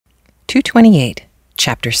228,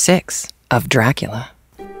 Chapter 6 of Dracula.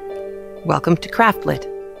 Welcome to CraftLit,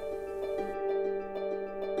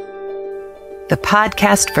 the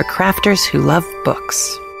podcast for crafters who love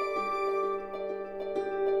books.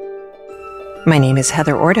 My name is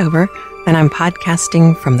Heather Ordover, and I'm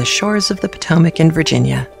podcasting from the shores of the Potomac in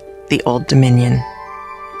Virginia, the Old Dominion.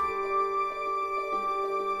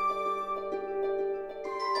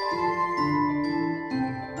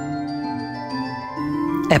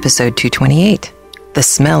 Episode 228, The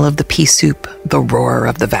Smell of the Pea Soup, The Roar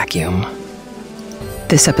of the Vacuum.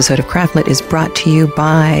 This episode of CraftLit is brought to you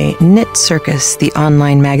by Knit Circus, the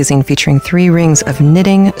online magazine featuring 3 rings of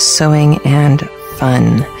knitting, sewing, and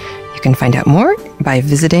fun. You can find out more by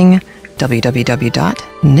visiting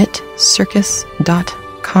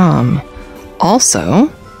www.knitcircus.com. Also,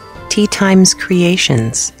 Tea Times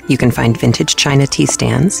Creations. You can find vintage china tea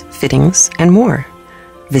stands, fittings, and more.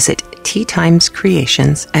 Visit Tea Times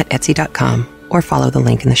Creations at Etsy.com or follow the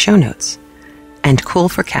link in the show notes. And Cool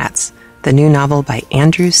for Cats, the new novel by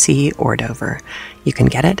Andrew C. Ordover. You can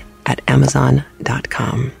get it at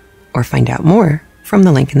Amazon.com or find out more from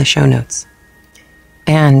the link in the show notes.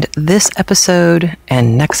 And this episode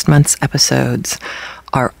and next month's episodes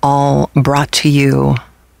are all brought to you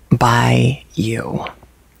by you.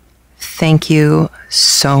 Thank you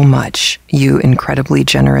so much, you incredibly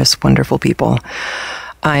generous, wonderful people.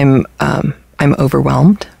 I'm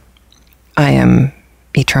overwhelmed. I am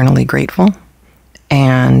eternally grateful.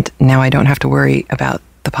 And now I don't have to worry about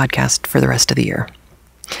the podcast for the rest of the year.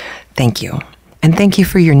 Thank you. And thank you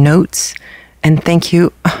for your notes. And thank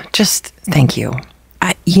you. Just thank you.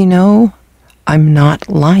 I'm not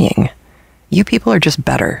lying. You people are just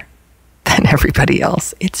better than everybody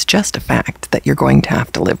else. It's just a fact that you're going to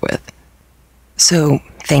have to live with. So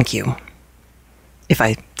thank you. If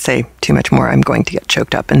I say too much more, I'm going to get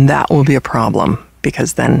choked up, and that will be a problem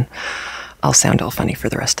because then I'll sound all funny for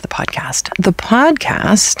the rest of the podcast. The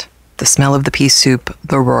podcast, The Smell of the Pea Soup,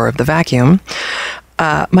 The Roar of the Vacuum,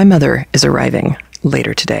 my mother is arriving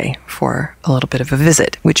later today for a little bit of a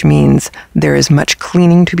visit, which means there is much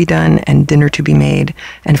cleaning to be done and dinner to be made.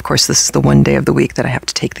 And of course, this is the one day of the week that I have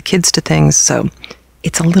to take the kids to things, so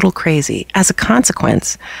it's a little crazy. As a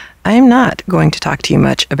consequence, I am not going to talk to you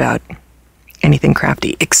much about anything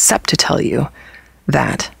crafty, except to tell you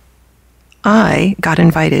that I got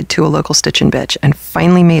invited to a local Stitch and Bitch and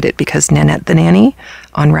finally made it because Nanette the Nanny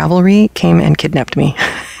on Ravelry came and kidnapped me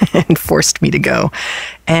and forced me to go.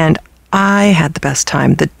 And I had the best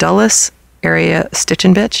time. The Dulles area Stitch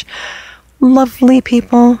and Bitch, lovely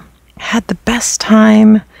people, had the best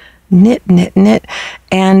time, knit.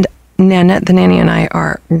 And Nanette the Nanny and I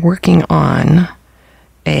are working on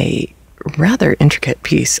a rather intricate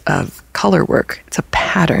piece of color work. It's a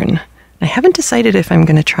pattern. I haven't decided if I'm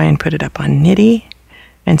going to try and put it up on Knitty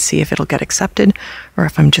and see if it'll get accepted or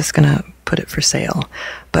if I'm just going to put it for sale.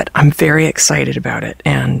 But I'm very excited about it,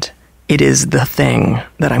 and it is the thing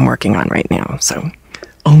that I'm working on right now. So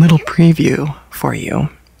a little preview for you.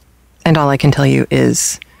 And all I can tell you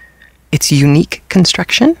is it's unique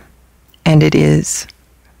construction and it is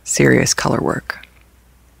serious color work.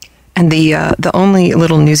 And the only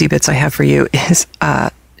little newsy bits I have for you is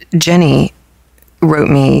Jenny wrote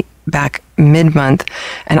me back mid-month,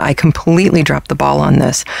 and I completely dropped the ball on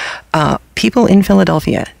this. People in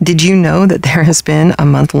Philadelphia, did you know that there has been a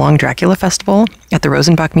month-long Dracula festival at the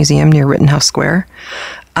Rosenbach Museum near Rittenhouse Square?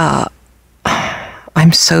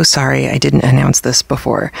 I'm so sorry I didn't announce this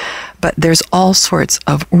before, but there's all sorts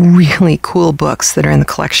of really cool books that are in the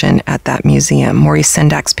collection at that museum. Maurice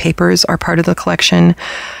Sendak's papers are part of the collection.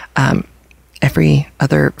 Every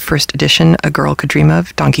other first edition A Girl Could Dream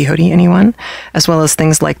Of, Don Quixote, anyone? As well as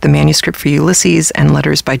things like the manuscript for Ulysses and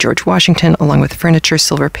letters by George Washington, along with furniture,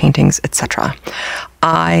 silver paintings, etc.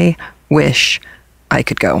 I wish I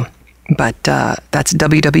could go. But that's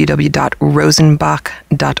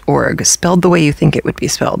www.rosenbach.org, spelled the way you think it would be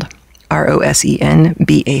spelled.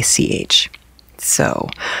 Rosenbach. So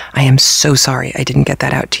I am so sorry I didn't get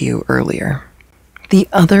that out to you earlier. The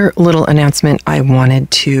other little announcement I wanted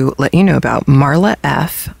to let you know about, Marla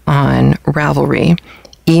F. on Ravelry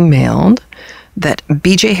emailed that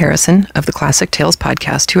BJ Harrison of the Classic Tales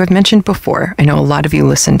podcast, who I've mentioned before, I know a lot of you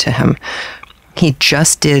listen to him, he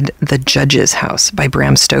just did The Judge's House by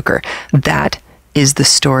Bram Stoker. That is the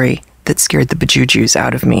story that scared the bejesus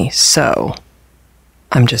out of me. So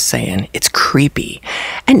I'm just saying, it's creepy.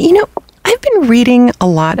 And, I've been reading a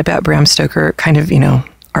lot about Bram Stoker, kind of,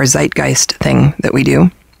 our zeitgeist thing that we do.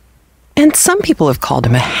 And some people have called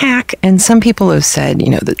him a hack, and some people have said,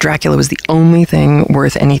 that Dracula was the only thing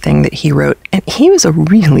worth anything that he wrote. And he was a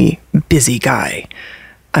really busy guy.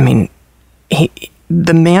 I mean,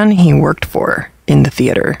 the man he worked for in the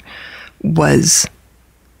theater was,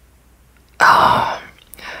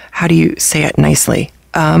 how do you say it nicely?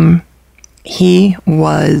 He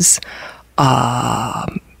was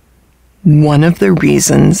one of the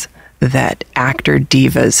reasons that actor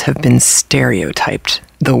divas have been stereotyped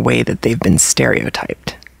the way that they've been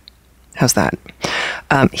stereotyped. How's that?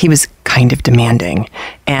 He was kind of demanding,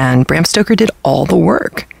 and Bram Stoker did all the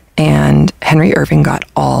work, and Henry Irving got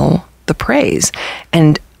all the praise.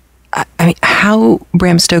 And I mean, how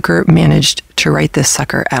Bram Stoker managed to write this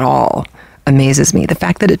sucker at all amazes me. The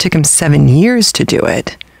fact that it took him 7 years to do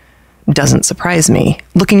it doesn't surprise me.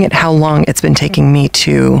 Looking at how long it's been taking me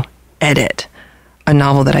to edit a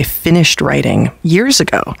novel that I finished writing years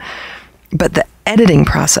ago. But the editing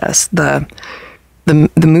process, the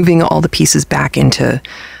moving all the pieces back into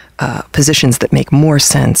positions that make more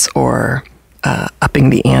sense, or upping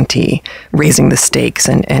the ante, raising the stakes,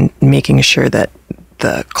 and making sure that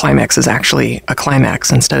the climax is actually a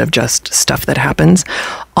climax instead of just stuff that happens.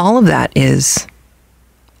 All of that is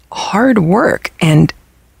hard work, and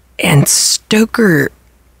Stoker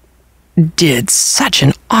did such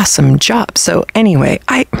an awesome job. So anyway,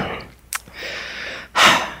 I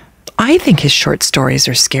think his short stories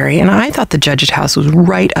are scary, and I thought The Judge's House was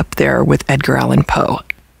right up there with Edgar Allan Poe.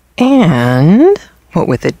 And what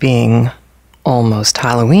with it being almost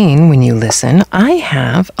Halloween, when you listen, I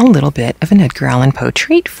have a little bit of an Edgar Allan Poe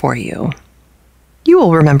treat for you. You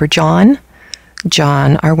will remember John,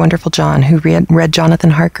 our wonderful John, who read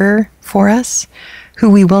Jonathan Harker for us,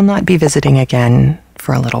 who we will not be visiting again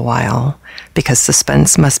for a little while, because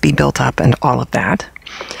suspense must be built up and all of that.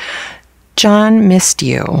 John missed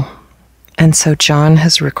you, and so John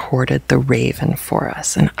has recorded The Raven for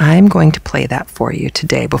us, and I'm going to play that for you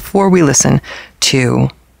today before we listen to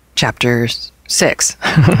Chapter 6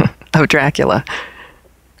 of Dracula.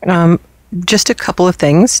 Just a couple of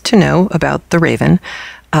things to know about The Raven.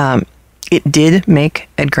 It did make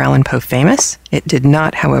Edgar Allan Poe famous. It did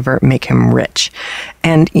not, however, make him rich.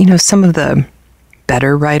 And, some of the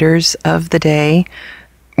better writers of the day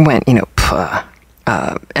went,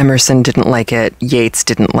 Emerson didn't like it. Yeats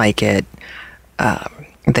didn't like it.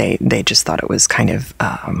 They just thought it was kind of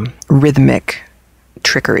rhythmic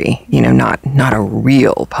trickery, not a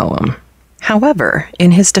real poem. However,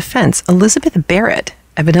 in his defense, Elizabeth Barrett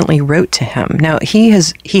evidently wrote to him. Now, he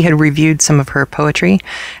had reviewed some of her poetry,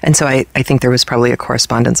 and so I think there was probably a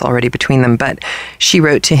correspondence already between them, but she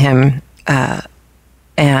wrote to him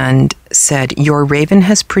and said, "Your Raven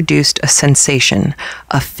has produced a sensation,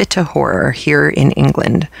 a fit to horror here in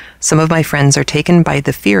England. Some of my friends are taken by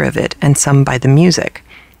the fear of it, and some by the music.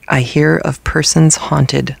 I hear of persons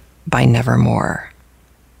haunted by nevermore."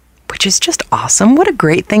 Which is just awesome. What a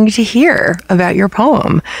great thing to hear about your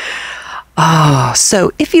poem. Oh,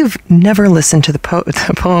 so if you've never listened to the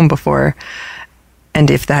poem before, and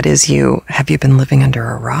if that is you, have you been living under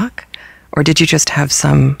a rock? Or did you just have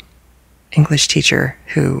some English teacher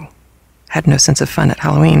who had no sense of fun at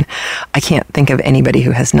Halloween? I can't think of anybody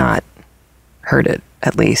who has not heard it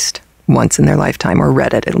at least once in their lifetime, or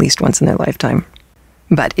read it at least once in their lifetime.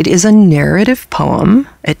 But it is a narrative poem.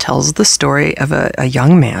 It tells the story of a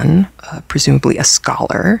young man, presumably a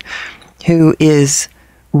scholar, who is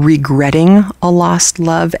regretting a lost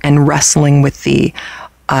love and wrestling with the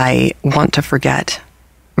I want to forget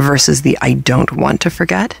versus the I don't want to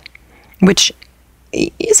forget, which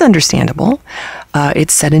is understandable.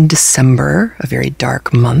 It's set in December, a very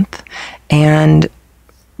dark month, and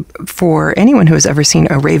for anyone who has ever seen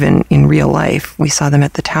a raven in real life, we saw them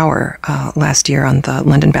at the Tower last year on the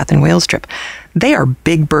London, Bath and Wales trip. They are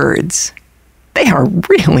big birds. They are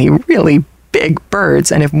really, really big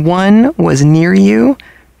birds. And if one was near you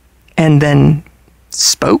and then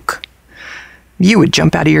spoke, you would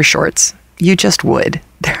jump out of your shorts. You just would.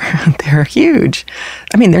 They're huge.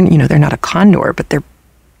 I mean, they're not a condor, but they're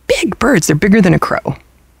big birds. They're bigger than a crow.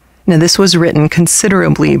 Now, this was written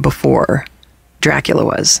considerably before Dracula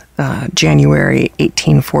was. January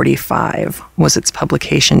 1845 was its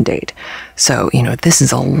publication date. So, this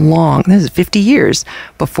is 50 years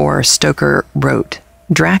before Stoker wrote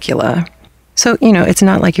Dracula. So, it's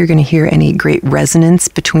not like you're going to hear any great resonance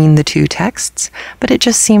between the two texts, but it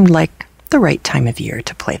just seemed like the right time of year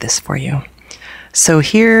to play this for you. So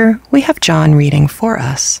here we have John reading for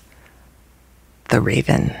us The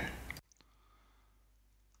Raven.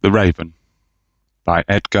 The Raven by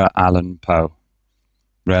Edgar Allan Poe.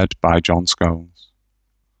 Read by John Scholes.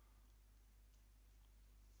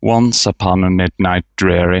 Once upon a midnight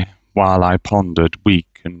dreary, while I pondered,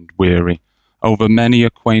 weak and weary, over many a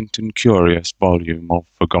quaint and curious volume of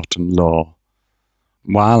forgotten lore,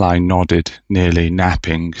 While I nodded, nearly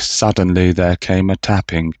napping, suddenly there came a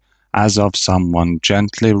tapping, as of someone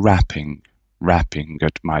gently rapping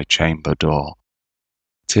at my chamber door.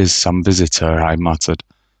 "'Tis some visitor," I muttered,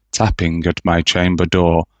 "tapping at my chamber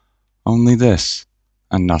door. Only this,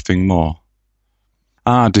 and nothing more."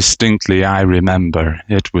 Ah, distinctly I remember,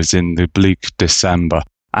 it was in the bleak December,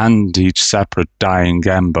 and each separate dying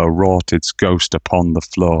ember wrought its ghost upon the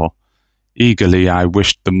floor. Eagerly I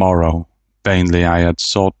wished the morrow, vainly I had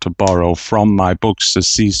sought to borrow from my books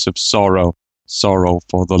surcease of sorrow, sorrow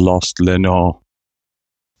for the lost Lenore,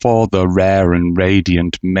 for the rare and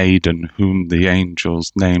radiant maiden whom the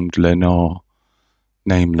angels named Lenore,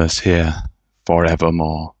 nameless here for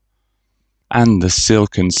evermore. And the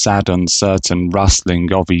silken, sad, uncertain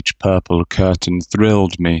rustling of each purple curtain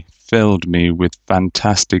thrilled me, filled me with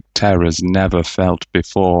fantastic terrors never felt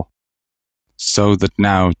before, so that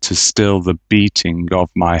now to still the beating of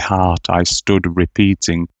my heart I stood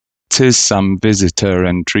repeating, "'Tis some visitor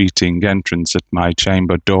entreating entrance at my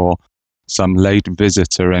chamber door, some late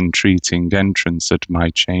visitor entreating entrance at my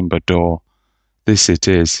chamber door. This it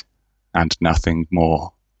is, and nothing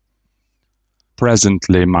more."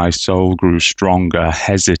 Presently my soul grew stronger,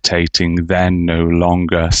 hesitating then no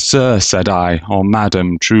longer. "Sir," said I, "or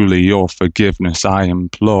madam, truly your forgiveness I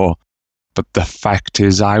implore. But the fact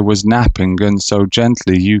is I was napping, and so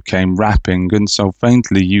gently you came rapping, and so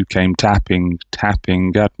faintly you came tapping,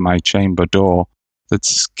 tapping at my chamber door, that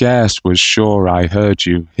scarce was sure I heard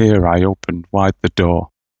you. Here I opened wide the door.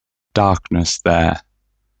 Darkness there,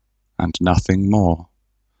 and nothing more."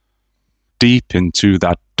 Deep into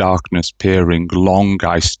that darkness peering, long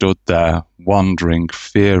I stood there, wondering,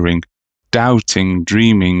 fearing, doubting,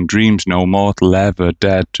 dreaming dreams no mortal ever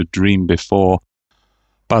dared to dream before.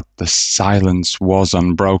 But the silence was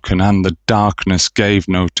unbroken, and the darkness gave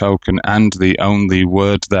no token, and the only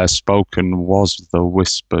word there spoken was the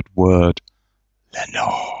whispered word,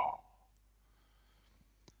 "Lenore."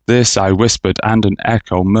 This I whispered, and an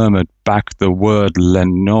echo murmured back the word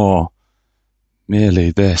 "Lenore."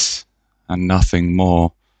 Merely this, and nothing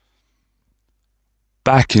more.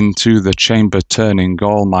 Back into the chamber turning,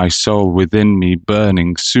 all my soul within me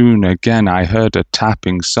burning, soon again I heard a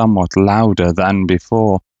tapping somewhat louder than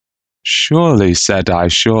before. "Surely," said I,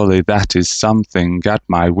 "surely that is something at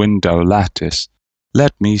my window lattice.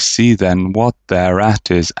 Let me see then what thereat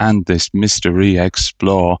is, and this mystery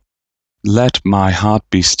explore. Let my heart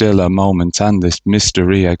be still a moment, and this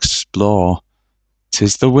mystery explore.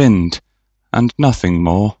 'Tis the wind, and nothing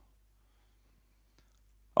more."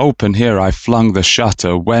 Open here I flung the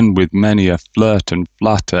shutter, when with many a flirt and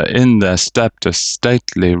flutter in there stepped a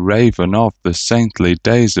stately raven of the saintly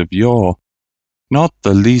days of yore. Not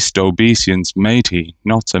the least obeisance made he,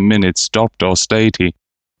 not a minute stopped or stayed he,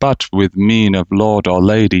 but with mien of lord or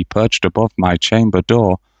lady perched above my chamber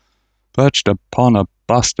door, perched upon a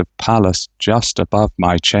bust of Pallas just above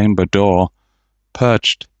my chamber door,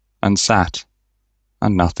 perched and sat,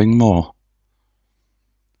 and nothing more.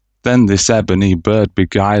 Then this ebony bird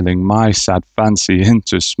beguiling my sad fancy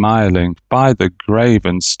into smiling, by the grave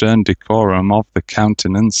and stern decorum of the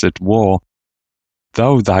countenance it wore,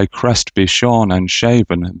 "Though thy crest be shorn and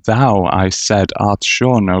shaven, thou," I said, "art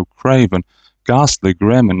sure no craven, ghastly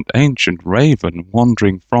grim and ancient raven,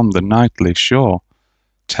 wandering from the nightly shore.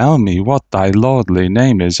 Tell me what thy lordly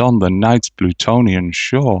name is on the night's Plutonian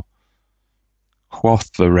shore."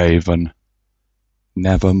 Quoth the raven,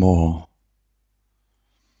 "Nevermore."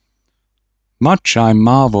 Much I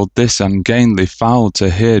marvelled this ungainly fowl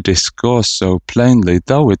to hear discourse so plainly,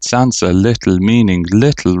 though its answer little meaning,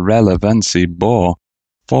 little relevancy bore.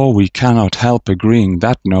 For we cannot help agreeing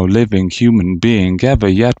that no living human being ever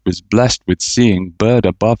yet was blessed with seeing bird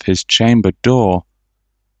above his chamber door,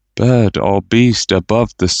 bird or beast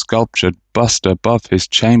above the sculptured bust above his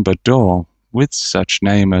chamber door, with such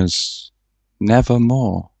name as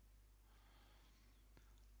Nevermore.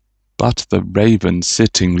 But the raven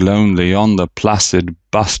sitting lonely on the placid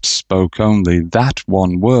bust spoke only that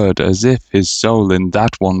one word, as if his soul in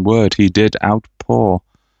that one word he did outpour.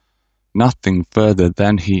 Nothing further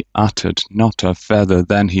than he uttered, not a feather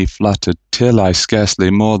than he fluttered, till I scarcely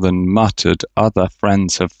more than muttered, "Other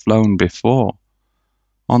friends have flown before.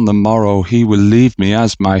 On the morrow he will leave me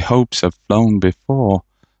as my hopes have flown before."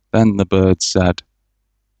 Then the bird said,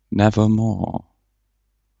 "Nevermore."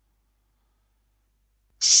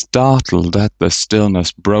 Startled at the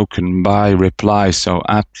stillness broken by reply so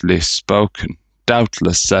aptly spoken,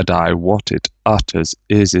 "Doubtless," said I, "what it utters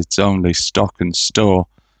is its only stock and store,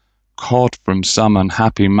 caught from some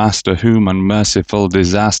unhappy master whom unmerciful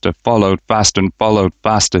disaster followed fast and followed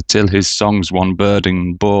faster till his songs one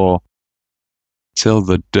burden bore." till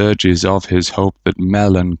the dirges of his hope that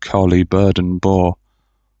melancholy burden bore,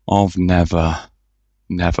 of never,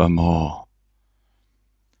 nevermore.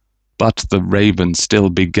 But the raven still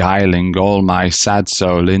beguiling all my sad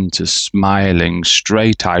soul into smiling,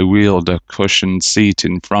 straight I wheeled a cushioned seat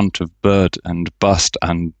in front of bird and bust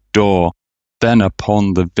and door. Then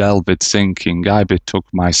upon the velvet sinking, I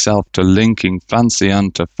betook myself to linking fancy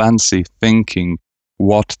unto fancy, thinking,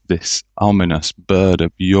 what this ominous bird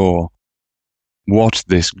of yore, what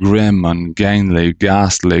this grim, ungainly,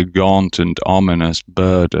 ghastly, gaunt, and ominous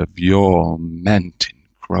bird of yore meant in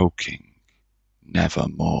croaking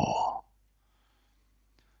nevermore.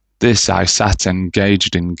 This I sat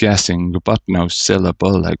engaged in guessing, but no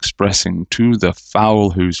syllable expressing to the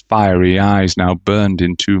fowl whose fiery eyes now burned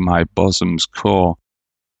into my bosom's core.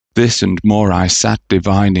 This and more I sat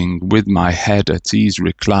divining, with my head at ease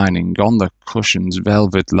reclining on the cushion's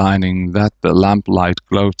velvet lining that the lamplight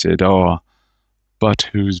gloated o'er, but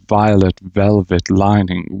whose violet velvet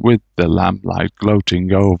lining with the lamplight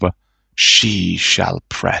gloating over she shall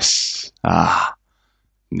press,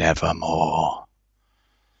 nevermore.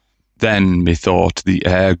 Then methought the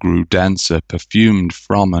air grew denser, perfumed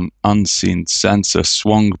from an unseen censer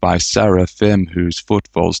swung by seraphim whose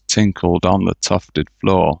footfalls tinkled on the tufted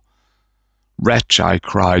floor. Wretch, I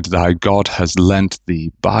cried, thy God has lent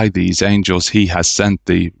thee, by these angels he has sent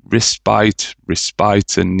thee, respite,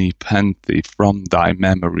 respite and nepenthe from thy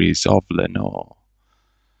memories of Lenore.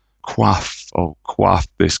 Quaff, oh quaff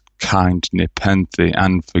this kind nepenthe,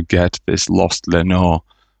 and forget this lost Lenore,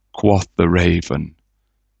 quoth the raven,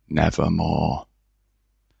 nevermore.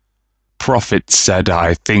 Prophet, said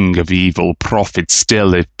I, thing of evil, prophet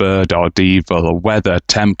still if bird or devil, whether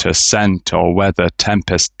tempter sent or whether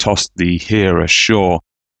tempest tossed thee here ashore,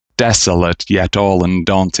 desolate yet all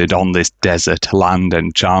undaunted, on this desert land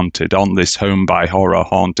enchanted, on this home by horror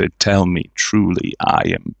haunted, tell me truly, I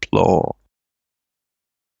implore.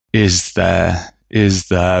 Is there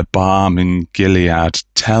balm in Gilead?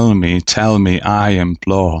 Tell me, I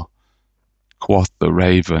implore. Quoth the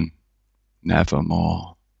raven,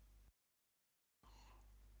 nevermore.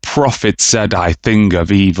 Prophet, said I, thing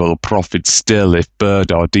of evil, prophet still if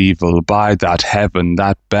bird or devil, by that heaven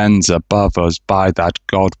that bends above us, by that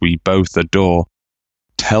God we both adore,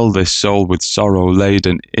 tell this soul with sorrow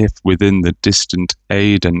laden, if within the distant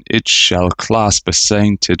Aidenn it shall clasp a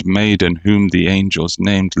sainted maiden whom the angels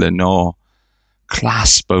named Lenore,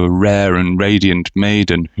 clasp a rare and radiant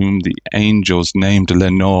maiden whom the angels named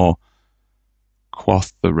Lenore.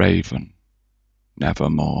 Quoth the raven,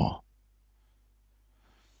 nevermore.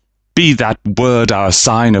 Be that word our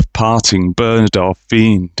sign of parting, bird or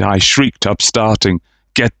fiend, I shrieked upstarting,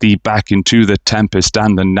 get thee back into the tempest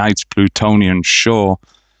and the night's Plutonian shore.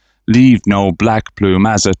 Leave no black plume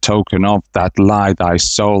as a token of that lie thy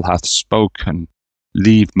soul hath spoken.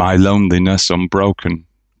 Leave my loneliness unbroken,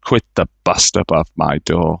 quit the bust above my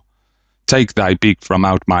door. Take thy beak from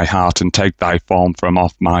out my heart, and take thy form from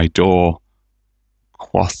off my door.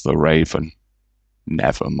 Quoth the raven,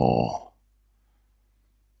 nevermore.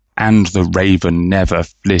 And the raven never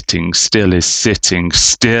flitting, still is sitting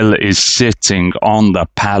on the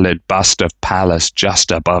pallid bust of Pallas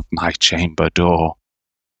just above my chamber door.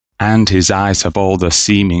 And his eyes have all the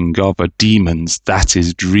seeming of a demon's that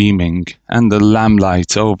is dreaming, and the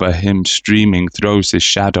lamplight over him streaming throws his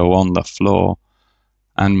shadow on the floor,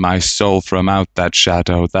 and my soul from out that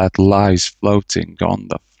shadow that lies floating on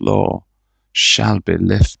the floor shall be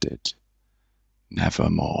lifted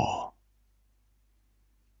nevermore.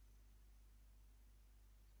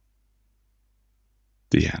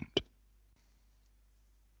 The end.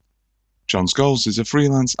 John Scholes is a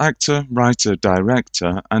freelance actor, writer,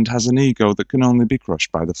 director, and has an ego that can only be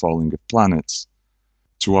crushed by the falling of planets.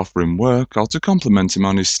 To offer him work or to compliment him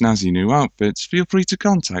on his snazzy new outfits, feel free to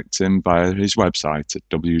contact him via his website at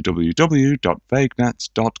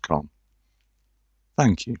www.vaguenet.com.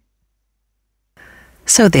 Thank you.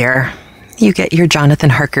 So there, you get your Jonathan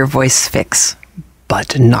Harker voice fix,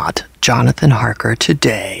 but not Jonathan Harker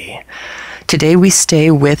today. Today we stay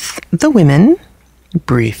with the women,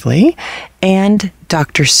 briefly, and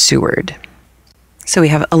Dr. Seward. So we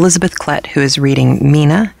have Elizabeth Klett, who is reading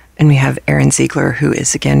Mina, and we have Erin Ziegler, who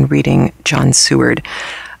is again reading John Seward.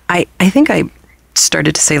 I think I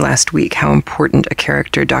started to say last week how important a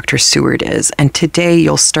character Dr. Seward is, and today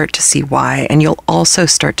you'll start to see why, and you'll also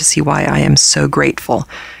start to see why I am so grateful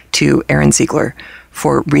to Erin Ziegler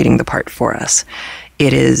for reading the part for us.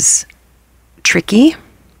 It is tricky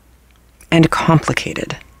and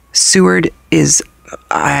complicated. Seward is,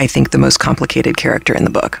 I think, the most complicated character in the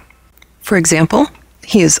book. For example,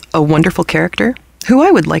 he is a wonderful character who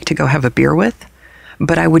I would like to go have a beer with,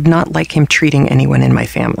 but I would not like him treating anyone in my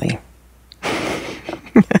family.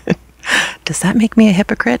 Does that make me a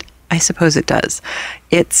hypocrite? I suppose it does.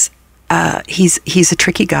 He's a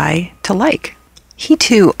tricky guy to like. He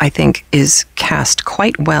too, I think, is cast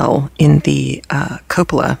quite well in the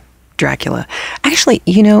Coppola Dracula. Actually,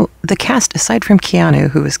 the cast, aside from Keanu,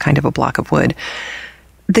 who is kind of a block of wood,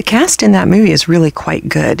 the cast in that movie is really quite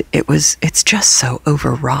good. It's just so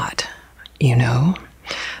overwrought,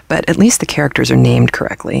 But at least the characters are named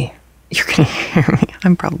correctly. You're going to hear me.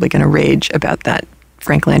 I'm probably going to rage about that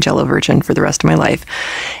Frank Langella version for the rest of my life.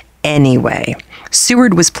 Anyway,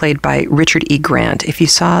 Seward was played by Richard E. Grant. If you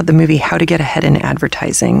saw the movie How to Get Ahead in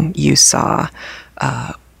Advertising, you saw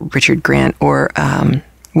Richard Grant, or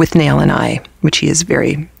With Nail and I, which he is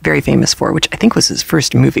very, very famous for, which I think was his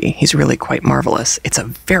first movie. He's really quite marvelous. It's a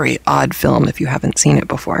very odd film if you haven't seen it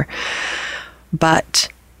before. But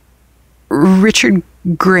Richard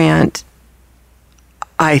Grant,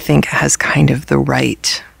 I think, has kind of the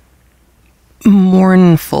right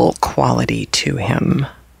mournful quality to him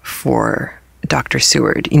for Dr.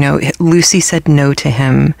 Seward. Lucy said no to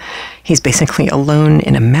him. He's basically alone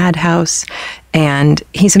in a madhouse, and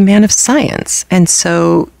he's a man of science. And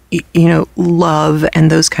so, love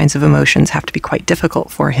and those kinds of emotions have to be quite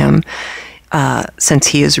difficult for him, since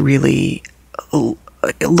he is really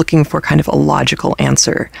looking for kind of a logical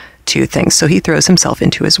answer to things. So he throws himself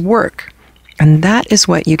into his work. And that is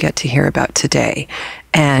what you get to hear about today.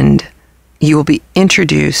 And you will be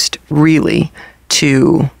introduced really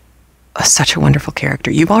to such a wonderful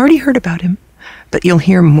character. You've already heard about him, but you'll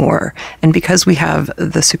hear more. And because we have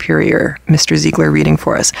the superior Mr. Ziegler reading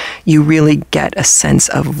for us, you really get a sense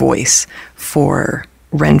of voice for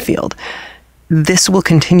Renfield. This will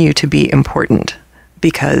continue to be important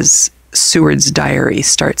because Seward's diary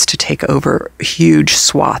starts to take over huge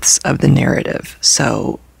swaths of the narrative.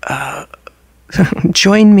 So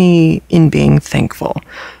join me in being thankful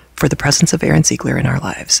for the presence of Aaron Ziegler in our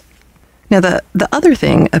lives. Now, the other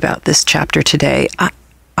thing about this chapter today,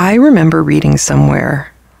 I remember reading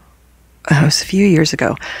somewhere, it was a few years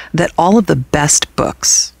ago, that all of the best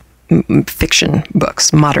books, fiction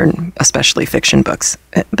books, modern, especially fiction books,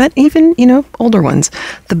 but even, older ones,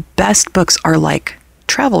 the best books are like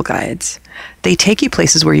travel guides. They take you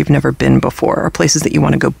places where you've never been before, or places that you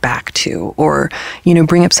want to go back to, or,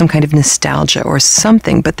 bring up some kind of nostalgia or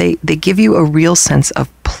something, but they give you a real sense of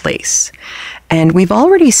place. And we've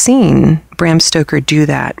already seen Bram Stoker do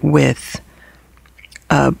that with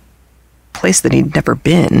a place that he'd never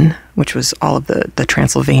been, which was all of the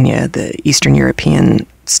Transylvania, the Eastern European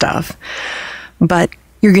stuff. But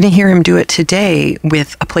you're going to hear him do it today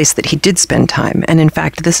with a place that he did spend time. And in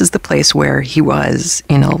fact, this is the place where he was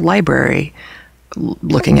in a library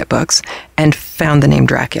looking at books and found the name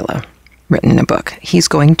Dracula written in a book. He's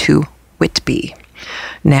going to Whitby.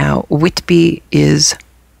 Now, Whitby is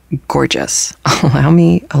gorgeous. Allow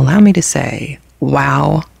me to say,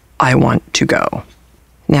 wow, I want to go.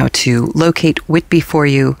 Now, to locate Whitby for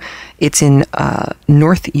you, it's in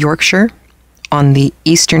North Yorkshire on the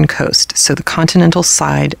eastern coast, so the continental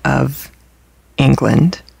side of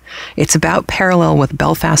England. It's about parallel with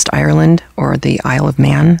Belfast, Ireland, or the Isle of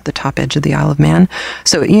Man, the top edge of the Isle of Man.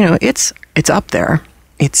 So, it's up there.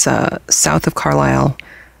 It's south of Carlisle,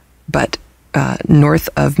 but north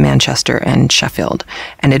of Manchester and Sheffield.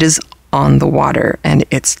 And it is on the water, and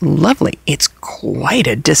it's lovely. It's quite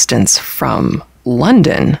a distance from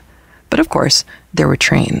London, but of course, there were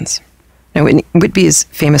trains. Now, Whitby is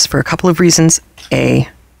famous for a couple of reasons. A,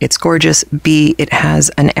 it's gorgeous. B, it has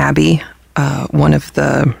an abbey, one of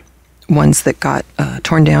the ones that got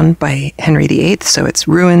torn down by Henry VIII, so it's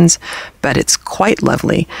ruins, but it's quite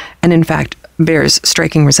lovely, and in fact, bears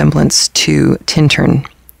striking resemblance to Tintern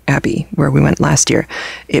Abbey, where we went last year.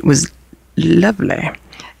 It was lovely.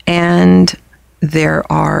 And there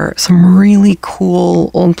are some really cool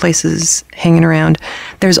old places hanging around.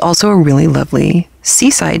 There's also a really lovely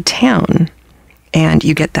seaside town, and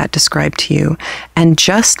you get that described to you. And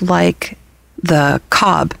just like the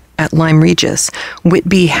Cobb at Lyme Regis,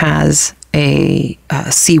 Whitby has a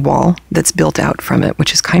seawall that's built out from it,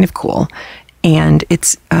 which is kind of cool. And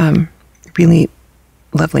it's really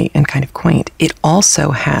lovely and kind of quaint. It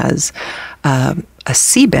also has a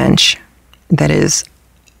sea bench that is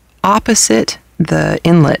opposite the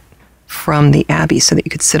inlet from the abbey, so that you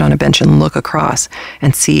could sit on a bench and look across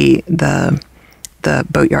and see the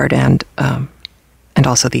boatyard and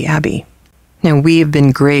also the abbey. Now, we have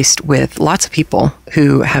been graced with lots of people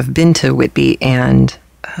who have been to Whitby and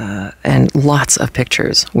lots of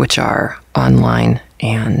pictures, which are online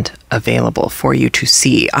and available for you to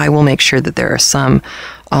see. I will make sure that there are some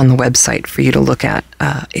on the website for you to look at.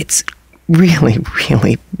 It's really,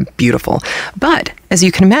 really beautiful. But, as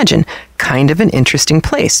you can imagine, kind of an interesting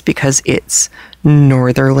place because it's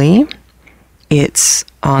northerly. It's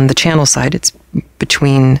on the Channel side. It's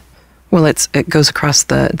between, well, it goes across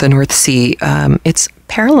the North Sea. It's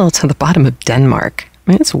parallel to the bottom of Denmark.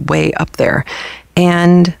 I mean, it's way up there.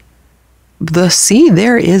 And the sea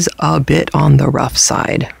there is a bit on the rough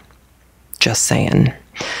side. Just saying.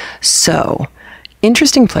 So,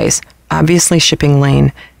 interesting place. Obviously, shipping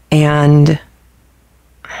lane. And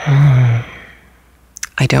I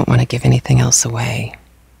don't want to give anything else away.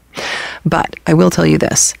 But I will tell you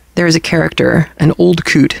this. There is a character, an old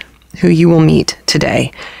coot, who you will meet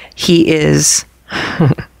today. He is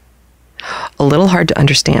a little hard to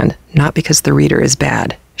understand, not because the reader is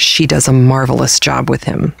bad. She does a marvelous job with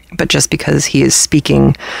him, but just because he is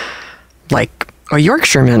speaking like a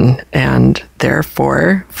Yorkshireman, and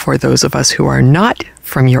therefore, for those of us who are not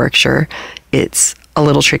from Yorkshire, it's a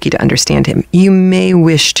little tricky to understand him. You may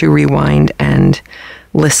wish to rewind and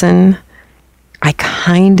listen. I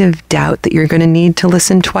kind of doubt that you're going to need to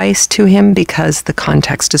listen twice to him because the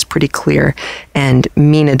context is pretty clear, and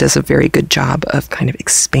Mina does a very good job of kind of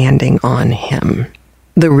expanding on him.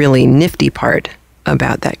 The really nifty part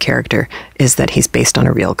about that character is that he's based on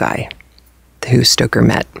a real guy who Stoker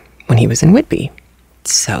met when he was in Whitby.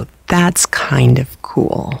 So that's kind of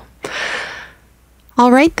cool.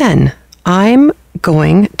 All right then, I'm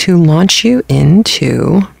going to launch you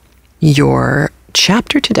into your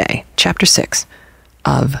chapter today, chapter 6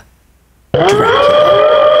 of Dracula.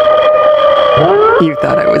 You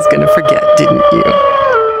thought I was going to forget, didn't you?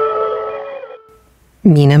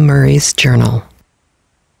 Mina Murray's journal.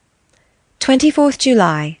 24th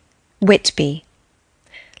July, Whitby.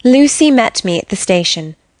 Lucy met me at the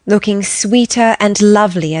station, looking sweeter and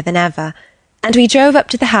lovelier than ever, and we drove up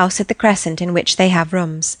to the house at the Crescent in which they have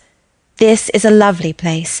rooms. This is a lovely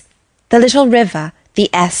place. The little river, the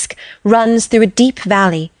Esk, runs through a deep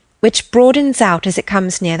valley, which broadens out as it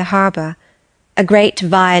comes near the harbour. A great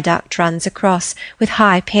viaduct runs across, with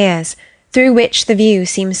high piers, through which the view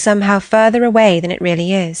seems somehow further away than it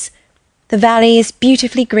really is. The valley is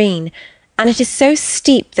beautifully green, and it is so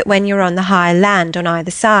steep that when you are on the high land on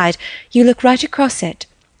either side, you look right across it,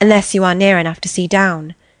 unless you are near enough to see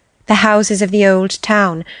down. The houses of the old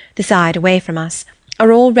town, the side away from us,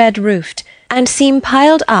 are all red-roofed, and seem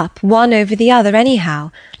piled up one over the other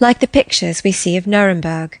anyhow, like the pictures we see of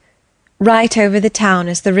Nuremberg. Right over the town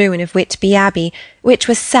is the ruin of Whitby Abbey, which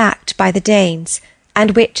was sacked by the Danes,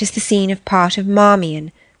 and which is the scene of part of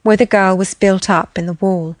Marmion, where the girl was built up in the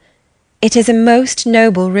wall. It is a most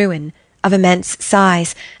noble ruin, of immense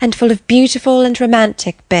size, and full of beautiful and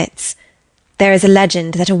romantic bits. There is a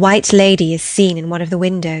legend that a white lady is seen in one of the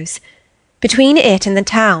windows. Between it and the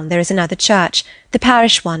town there is another church, the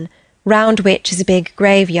parish one, round which is a big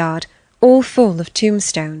graveyard, all full of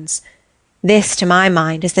tombstones. This, to my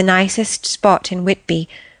mind, is the nicest spot in Whitby,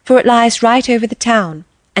 for it lies right over the town,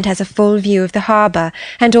 and has a full view of the harbour,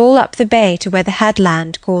 and all up the bay to where the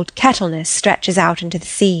headland called Kettleness stretches out into the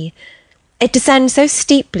sea. It descends so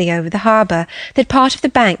steeply over the harbour that part of the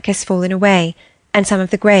bank has fallen away, and some of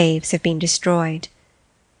the graves have been destroyed.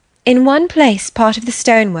 In one place part of the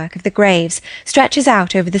stonework of the graves stretches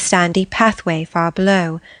out over the sandy pathway far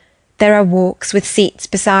below. There are walks with seats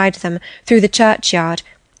beside them through the churchyard,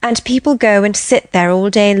 and people go and sit there all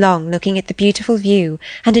day long looking at the beautiful view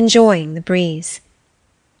and enjoying the breeze.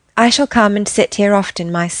 I shall come and sit here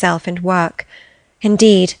often myself and work.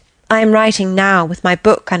 Indeed, I am writing now with my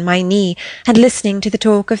book on my knee and listening to the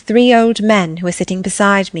talk of 3 old men who are sitting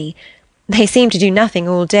beside me. They seem to do nothing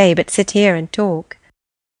all day but sit here and talk.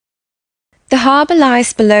 The harbour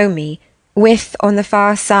lies below me, with, on the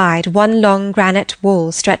far side, one long granite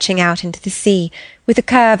wall stretching out into the sea, with a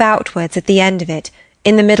curve outwards at the end of it,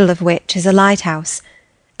 in the middle of which is a lighthouse.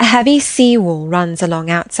 A heavy sea-wall runs along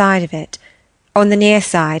outside of it. On the near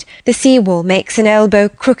side, the sea-wall makes an elbow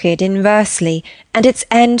crooked inversely, and its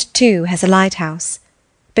end too has a lighthouse.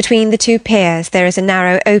 Between the 2 piers there is a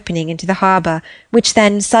narrow opening into the harbour, which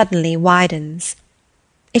then suddenly widens.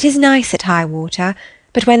 It is nice at high water,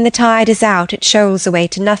 but when the tide is out it shoals away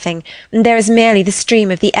to nothing, and there is merely the stream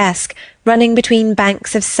of the Esk running between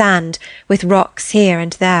banks of sand, with rocks here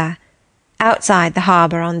and there. Outside the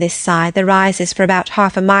harbour on this side there rises for about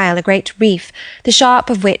half a mile a great reef, the sharp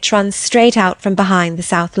of which runs straight out from behind the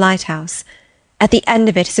south lighthouse. At the end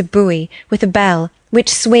of it is a buoy with a bell, which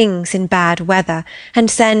swings in bad weather, and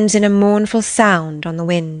sends in a mournful sound on the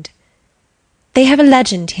wind. They have a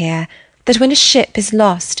legend here, that when a ship is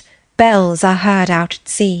lost, bells are heard out at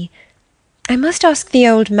sea. I must ask the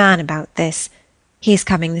old man about this. He is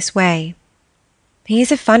coming this way. He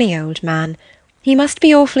is a funny old man. He must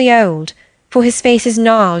be awfully old, for his face is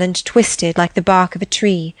gnarled and twisted like the bark of a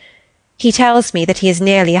tree. He tells me that he is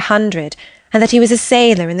nearly 100, and that he was a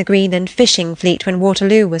sailor in the Greenland fishing fleet when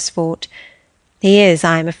Waterloo was fought. He is,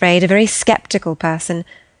 I am afraid, a very sceptical person,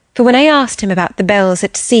 for when I asked him about the bells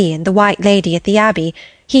at sea and the White Lady at the Abbey,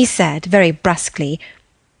 he said, very brusquely,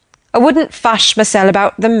 "I wouldn't fash mysel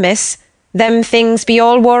about them, miss. Them things be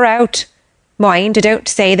all wore out. Mind, I don't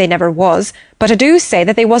say they never was, but I do say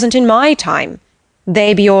that they wasn't in my time.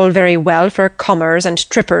 They be all very well for comers and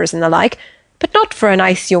trippers and the like, but not for a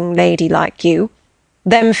nice young lady like you.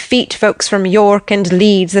 Them feet folks from York and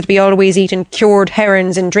Leeds that be always eating cured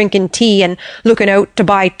herrings and drinking tea and looking out to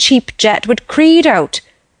buy cheap jet would creed out.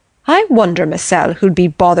 I wonder mysel who'd be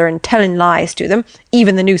bothering telling lies to them,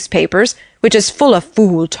 even the newspapers, which is full of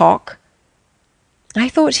fool talk." I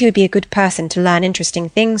thought he would be a good person to learn interesting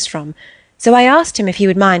things from, so I asked him if he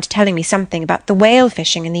would mind telling me something about the whale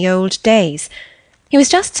fishing in the old days. He was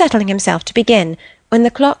just settling himself to begin, when the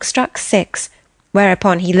clock struck 6,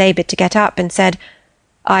 whereupon he laboured to get up and said,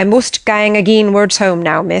 "I must gang ageenwards home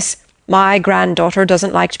now, miss. My granddaughter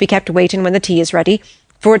doesn't like to be kept waiting when the tea is ready,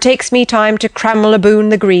 for it takes me time to crammel aboon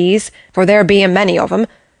the grees, for there be a many of 'em,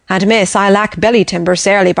 and, miss, I lack belly timber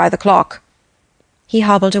sairly by the clock." He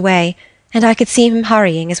hobbled away, and I could see him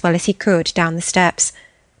hurrying as well as he could down the steps.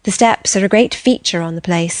 The steps are a great feature on the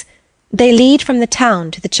place. They lead from the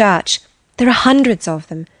town to the church. There are hundreds of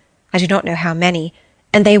them. I do not know how many,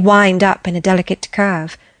 and they wind up in a delicate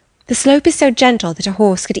curve. The slope is so gentle that a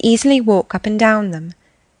horse could easily walk up and down them.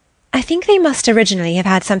 I think they must originally have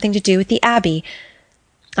had something to do with the Abbey.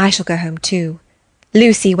 I shall go home too.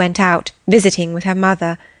 Lucy went out, visiting with her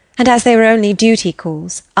mother, and as they were only duty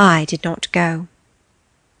calls, I did not go.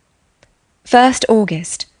 1st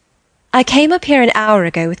August. I came up here an hour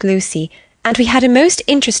ago with Lucy, and we had a most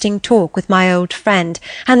interesting talk with my old friend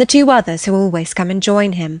and the 2 others who always come and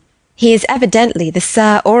join him. He is evidently the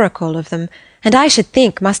Sir Oracle of them, and I should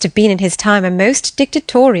think must have been in his time a most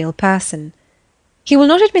dictatorial person. He will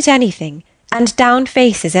not admit anything, and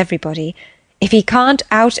down-faces everybody. If he can't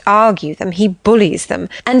out-argue them, he bullies them,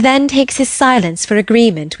 and then takes his silence for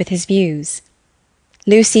agreement with his views.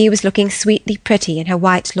 Lucy was looking sweetly pretty in her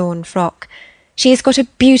white lawn frock. She has got a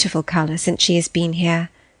beautiful colour since she has been here.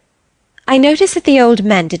 I noticed that the old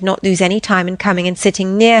men did not lose any time in coming and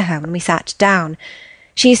sitting near her when we sat down.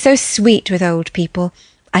 She is so sweet with old people.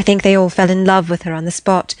 I think they all fell in love with her on the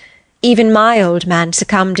spot. Even my old man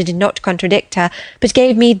succumbed and did not contradict her, but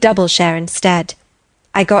gave me double share instead.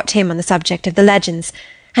 I got him on the subject of the legends,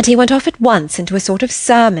 and he went off at once into a sort of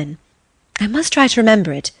sermon. I must try to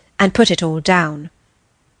remember it, and put it all down.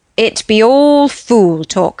 "It be all fool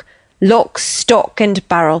talk, lock, stock, and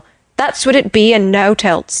barrel. That's what it be, and nowt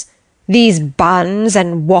else. These banns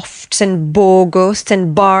and wafts and bogusts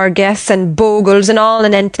and barguests and bogles and all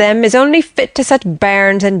anent them is only fit to set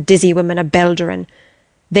bairns and dizzy women a belderin.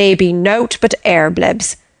 They be nowt but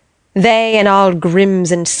airblebs. They and all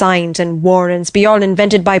grims and signs and warrants be all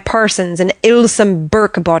invented by persons and ilsome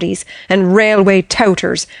birk bodies and railway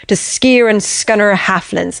touters to skeer and scunner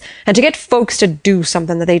halflins and to get folks to do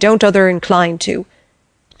something that they don't other incline to.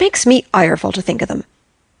 It makes me ireful to think of them.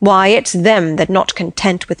 Why, it's them that, not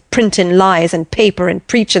content with printing lies and paper and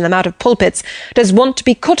preaching them out of pulpits, does want to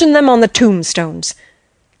be cutting them on the tombstones.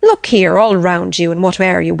 Look here all round you and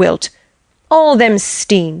whate'er you wilt. All them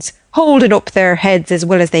steens, holding up their heads as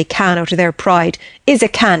well as they can out of their pride, is a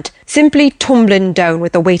cant, simply tumbling down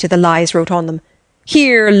with the weight of the lies wrote on them.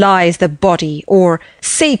 Here lies the body, or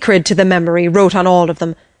sacred to the memory, wrote on all of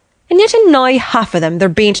them, and yet in nigh half of them there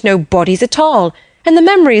bean't no bodies at all, and the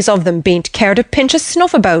memories of them bean't cared a pinch of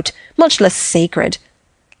snuff about, much less sacred.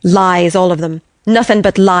 Lies, all of them, nothing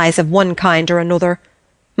but lies of one kind or another.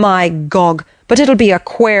 My gog, but it'll be a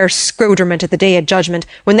quare scroderment at the day of judgment,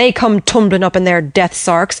 when they come tumbling up in their death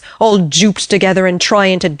sarks, all duped together and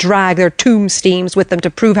trying to drag their tomb steams with them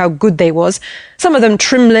to prove how good they was, some of them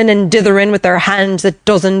trimlin and ditherin with their hands that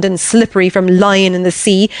dozened and slippery from lying in the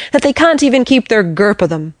sea, that they can't even keep their girp of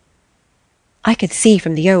them. I could see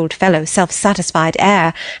from the old fellow's self-satisfied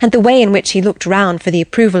air, and the way in which he looked round for the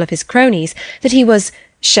approval of his cronies, that he was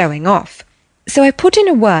showing off, so I put in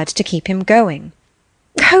a word to keep him going.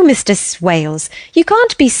 "Oh, Mr. Swales, you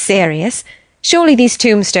can't be serious. Surely these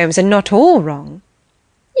tombstones are not all wrong?"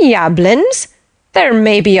 "Yabblins! There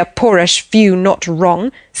may be a poorish few not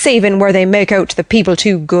wrong, savin' where they make out the people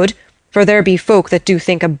too good, for there be folk that do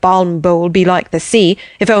think a balm bowl be like the sea,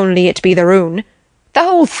 if only it be their own. The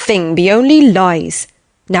whole thing be only lies.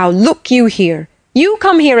 Now look you here. You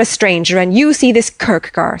come here a stranger, and you see this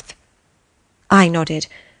kirkgarth." I nodded,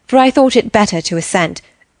 for I thought it better to assent,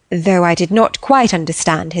 though I did not quite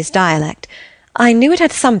understand his dialect. I knew it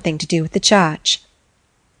had something to do with the church.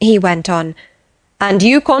 He went on, "And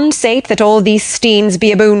you consate that all these steens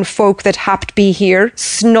be aboon folk that happed be here,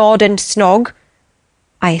 snod and snog?"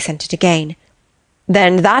 I assented again.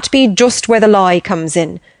 "Then that be just where the lie comes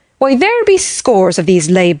in. Why, there be scores of these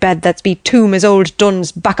lay bed that be tomb as old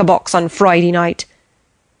Dunn's back-a-box on Friday night."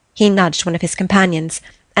 He nudged one of his companions,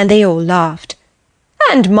 and they all laughed.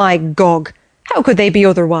 "And my gog, how could they be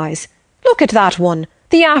otherwise? Look at that one,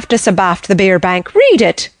 the aftest abaft the beer bank. Read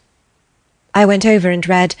it." I went over and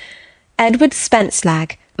read, "Edward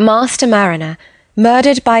Spencelag, Master Mariner,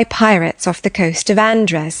 murdered by pirates off the coast of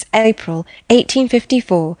Andres, April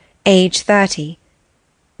 1854, age 30.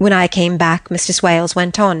 When I came back, Mr. Swales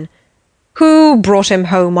went on, "Who brought him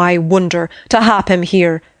home, I wonder, to hap him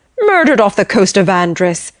here? Murdered off the coast of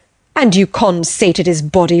Andres. And you consated his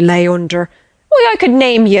body lay under. Why, I could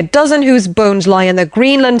name ye a dozen whose bones lie in the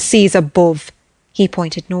Greenland seas above," he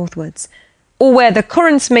pointed northwards, "or where the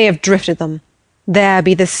currents may have drifted them. There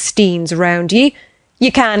be the steens round ye.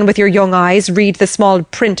 Ye can, with your young eyes, read the small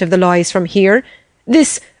print of the lies from here.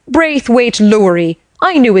 This Braithwaite Lowery,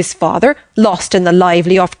 I knew his father, lost in the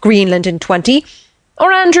Lively off Greenland in 20,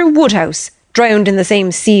 or Andrew Woodhouse, drowned in the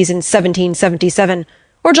same seas in 1777,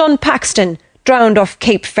 or John Paxton, drowned off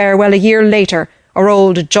Cape Farewell a year later, or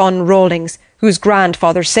old John Rawlings, whose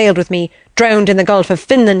grandfather sailed with me, drowned in the Gulf of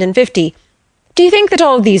Finland in 50. Do you think that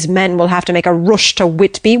all these men will have to make a rush to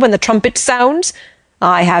Whitby when the trumpet sounds?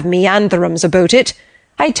 I have me antherums about it.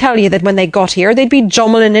 I tell you that when they got here they'd be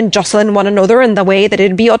jummelin' and jostling one another in the way that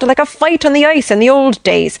it'd be out like a fight on the ice in the old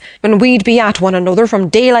days, when we'd be at one another from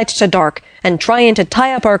daylight to dark, and trying to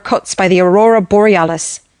tie up our cuts by the aurora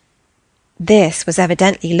borealis." This was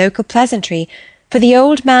evidently local pleasantry, for the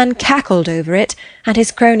old man cackled over it, and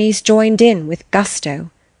his cronies joined in with gusto.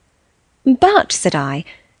 "But," said I,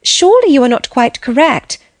 "surely you are not quite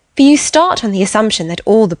correct, for you start on the assumption that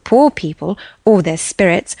all the poor people, or their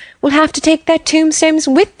spirits, will have to take their tombstones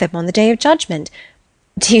with them on the Day of Judgment.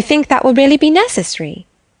 Do you think that will really be necessary?"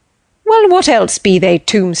 "Well, what else be they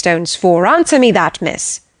tombstones for? Answer me that,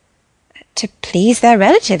 miss." "To please their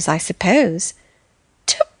relatives, I suppose."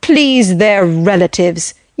 "To please their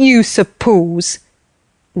relatives, you suppose?"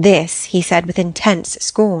 This he said with intense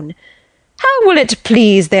scorn. "How will it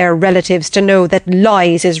please their relatives to know that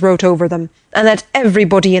lies is wrote over them, and that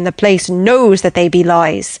everybody in the place knows that they be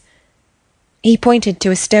lies?" He pointed to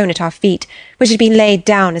a stone at our feet, which had been laid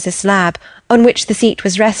down as a slab, on which the seat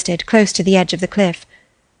was rested, close to the edge of the cliff.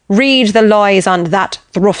 "Read the lies on that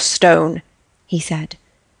thruff-stone," he said.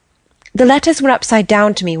 The letters were upside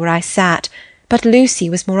down to me where I sat, but Lucy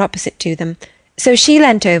was more opposite to them, so she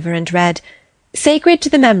leant over and read, "Sacred to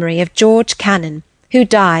the memory of George Cannon, who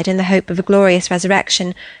died in the hope of a glorious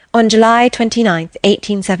resurrection on July 29th,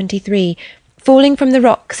 1873, falling from the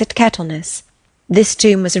rocks at Kettleness. This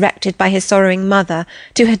tomb was erected by his sorrowing mother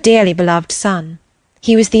to her dearly beloved son.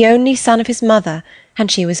 He was the only son of his mother, and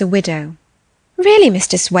she was a widow." "Really,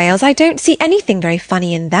 Mr. Swales, I don't see anything very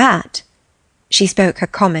funny in that." She spoke her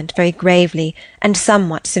comment very gravely and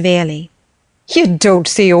somewhat severely. "You don't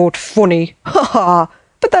see aught funny, ha!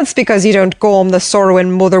 But that's because you don't go the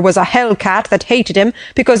sorrowing mother was a hell-cat that hated him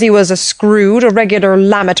because he was a screwed, a regular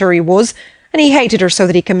lammeter he was, and he hated her so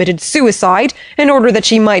that he committed suicide in order that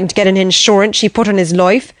she mightn't get an insurance she put on his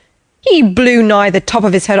life. He blew nigh the top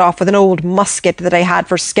of his head off with an old musket that I had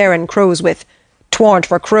for scaring crows with. 'Twarn't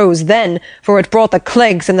for crows then, for it brought the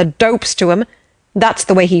clegs and the dopes to him. That's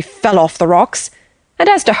the way he fell off the rocks. And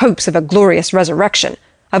as to hopes of a glorious resurrection,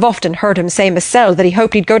 I've often heard him say mysel that he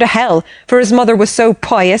hoped he'd go to hell, for his mother was so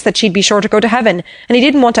pious that she'd be sure to go to heaven, and he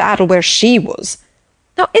didn't want to addle where she was.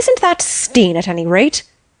 Now isn't that steen at any rate?"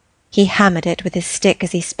 He hammered it with his stick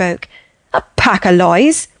as he spoke. "A pack o'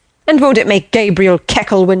 lies! And won't it make Gabriel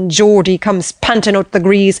keckle when Geordie comes panting out the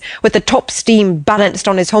grease with the top steam balanced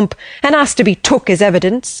on his hump, and asks to be took as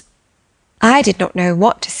evidence?" I did not know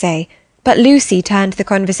what to say, but Lucy turned the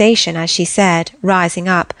conversation as she said, rising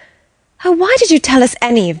up, "Oh, why did you tell us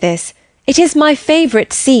any of this? It is my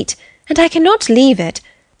favourite seat, and I cannot leave it,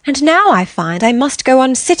 and now I find I must go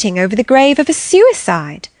on sitting over the grave of a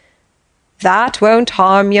suicide." "That won't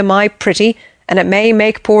harm you, my pretty, and it may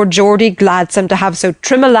make poor Geordie gladsome to have so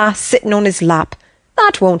trim a lass sitting on his lap.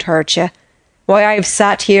 That won't hurt you. Why, I've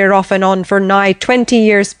sat here off and on for nigh 20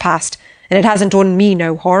 years past, and it hasn't done me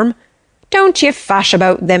no harm. Don't ye fash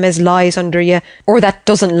about them as lies under ye, or that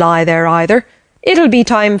doesn't lie there either. It'll be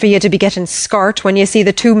time for you to be getting scart when you see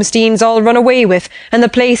the tombsteens all run away with, and the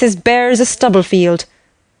place as bare as a stubble-field.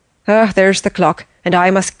 There's the clock, and I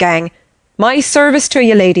must gang. My service to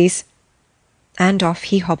you, ladies." And off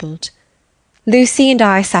he hobbled. Lucy and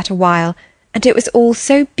I sat a while, and it was all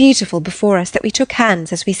so beautiful before us that we took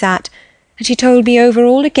hands as we sat, and she told me over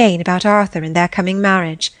all again about Arthur and their coming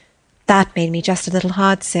marriage. That made me just a little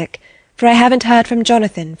heartsick, for I haven't heard from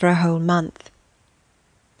Jonathan for a whole month.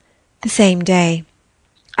 The same day.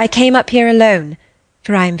 I came up here alone,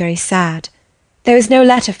 for I am very sad. There was no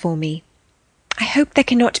letter for me. I hope there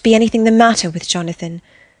cannot be anything the matter with Jonathan.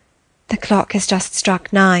 The clock has just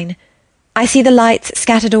struck 9. I see the lights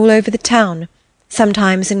scattered all over the town,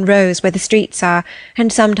 sometimes in rows where the streets are,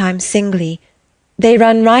 and sometimes singly. They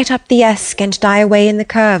run right up the Esk and die away in the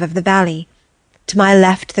curve of the valley. To my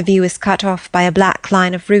left the view is cut off by a black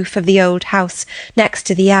line of roof of the old house next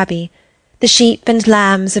to the abbey. The sheep and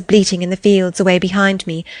lambs are bleating in the fields away behind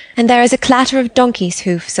me, and there is a clatter of donkeys'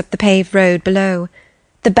 hoofs up the paved road below.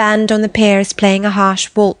 The band on the pier is playing a harsh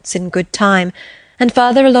waltz in good time, and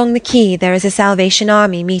farther along the quay there is a Salvation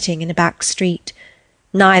Army meeting in a back street.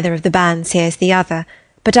 Neither of the bands hears the other,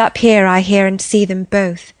 but up here I hear and see them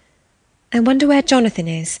both. I wonder where Jonathan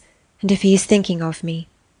is, and if he is thinking of me.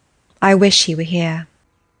 I wish he were here.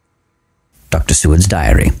 Dr. Seward's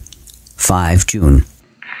Diary, 5 June.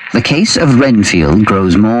 The case of Renfield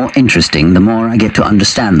grows more interesting the more I get to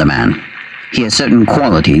understand the man. He has certain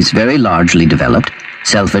qualities very largely developed: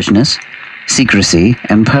 selfishness, secrecy,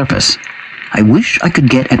 and purpose. I wish I could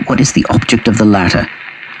get at what is the object of the latter.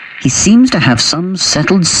 He seems to have some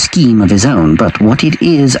settled scheme of his own, but what it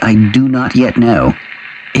is I do not yet know.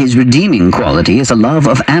 His redeeming quality is a love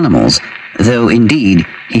of animals, though indeed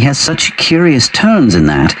he has such curious turns in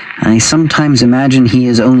that I sometimes imagine he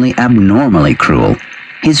is only abnormally cruel.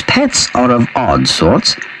 His pets are of odd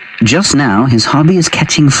sorts. Just now his hobby is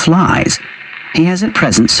catching flies. He has at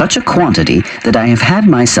present such a quantity that I have had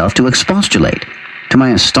myself to expostulate. To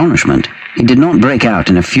my astonishment, he did not break out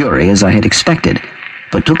in a fury as I had expected,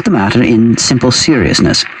 but took the matter in simple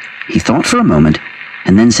seriousness. He thought for a moment,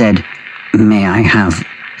 and then said, "May I have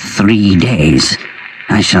 3 days?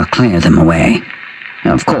 I shall clear them away."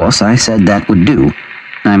 Of course, I said that would do.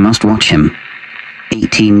 I must watch him.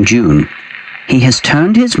 18 June. He has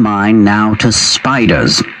turned his mind now to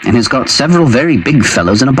spiders, and has got several very big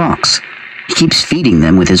fellows in a box. He keeps feeding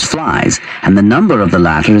them with his flies, and the number of the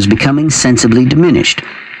latter is becoming sensibly diminished,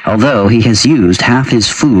 although he has used half his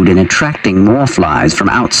food in attracting more flies from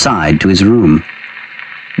outside to his room.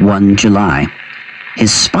 1 July.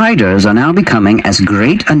 His spiders are now becoming as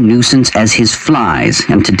great a nuisance as his flies,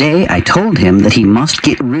 and today I told him that he must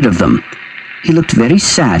get rid of them. He looked very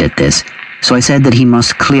sad at this, so I said that he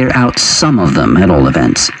must clear out some of them at all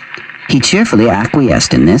events. He cheerfully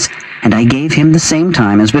acquiesced in this, and I gave him the same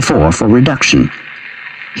time as before for reduction.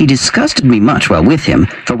 He disgusted me much while with him,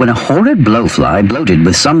 for when a horrid blowfly bloated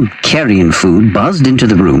with some carrion food buzzed into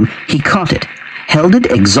the room, he caught it, held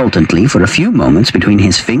it exultantly for a few moments between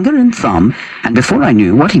his finger and thumb, and before I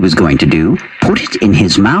knew what he was going to do, put it in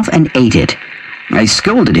his mouth and ate it. I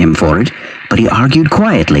scolded him for it, but he argued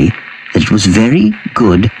quietly that it was very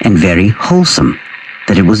good and very wholesome,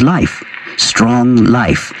 that it was life, strong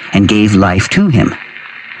life, and gave life to him.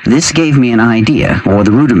 This gave me an idea, or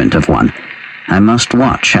the rudiment of one. I must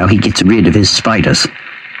watch how he gets rid of his spiders.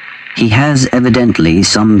 He has evidently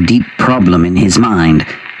some deep problem in his mind,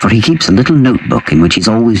 for he keeps a little notebook in which he's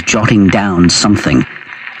always jotting down something.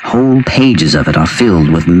 Whole pages of it are filled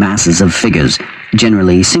with masses of figures,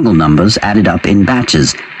 generally single numbers added up in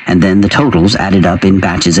batches, and then the totals added up in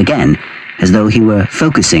batches again, as though he were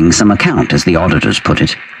focusing some account, as the auditors put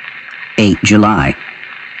it. 8 July.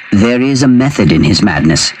 There is a method in his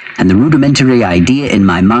madness, and the rudimentary idea in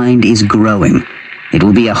my mind is growing. It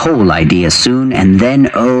will be a whole idea soon, and then,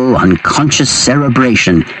 oh, unconscious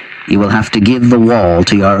cerebration, you will have to give the wall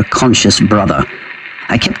to your conscious brother.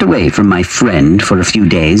 I kept away from my friend for a few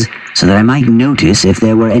days, so that I might notice if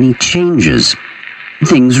there were any changes.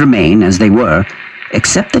 Things remain as they were,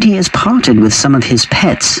 except that he has parted with some of his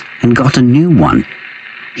pets and got a new one.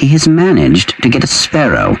 He has managed to get a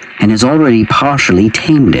sparrow and has already partially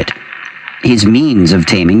tamed it. His means of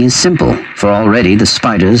taming is simple, for already the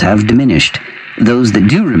spiders have diminished. Those that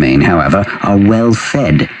do remain, however, are well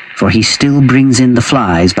fed, for he still brings in the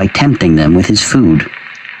flies by tempting them with his food.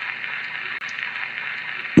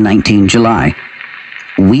 19 July.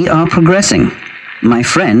 We are progressing. My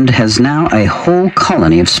friend has now a whole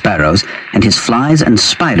colony of sparrows, and his flies and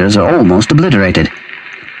spiders are almost obliterated.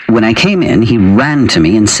 When I came in, he ran to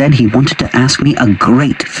me and said he wanted to ask me a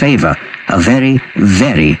great favor, a very,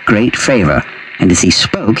 very great favor, and as he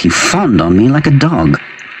spoke, he fawned on me like a dog.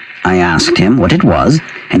 I asked him what it was,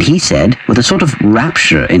 and he said, with a sort of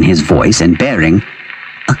rapture in his voice and bearing,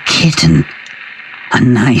 "A kitten. A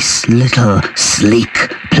nice little,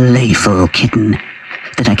 sleek, playful kitten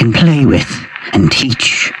that I can play with and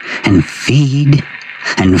teach and feed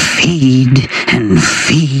and feed and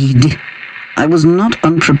feed. I was not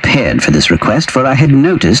unprepared for this request, for I had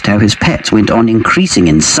noticed how his pets went on increasing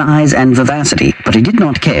in size and vivacity, but I did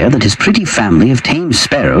not care that his pretty family of tame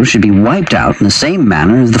sparrows should be wiped out in the same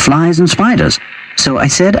manner as the flies and spiders. So I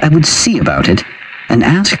said I would see about it, and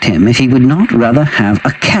asked him if he would not rather have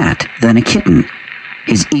a cat than a kitten.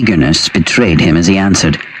 His eagerness betrayed him as he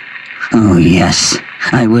answered, "Oh yes,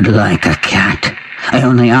 I would like a cat. I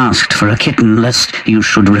only asked for a kitten lest you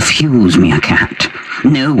should refuse me a cat.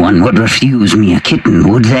 No one would refuse me a kitten,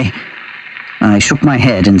 would they?" I shook my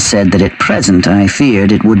head and said that at present I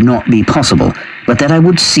feared it would not be possible, but that I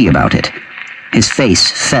would see about it. His face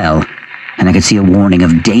fell, and I could see a warning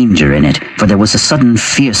of danger in it, for there was a sudden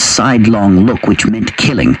fierce sidelong look which meant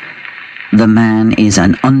killing. The man is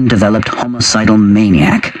an undeveloped homicidal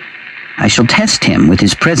maniac. I shall test him with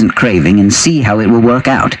his present craving and see how it will work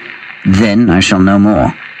out. Then I shall know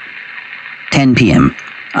more. 10 p.m.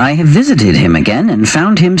 I have visited him again and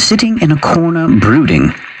found him sitting in a corner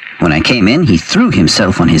brooding. When I came in, he threw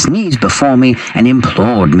himself on his knees before me and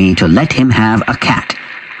implored me to let him have a cat,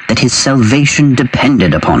 that his salvation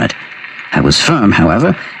depended upon it. I was firm,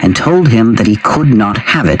 however, and told him that he could not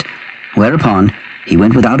have it, whereupon he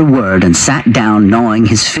went without a word and sat down gnawing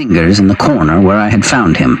his fingers in the corner where I had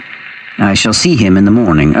found him. I shall see him in the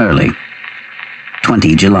morning early.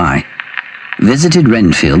 20 July. Visited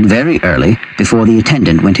Renfield very early before the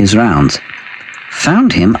attendant went his rounds.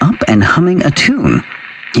 Found him up and humming a tune.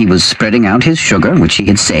 He was spreading out his sugar, which he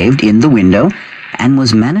had saved, in the window, and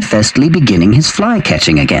was manifestly beginning his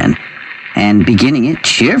fly-catching again, and beginning it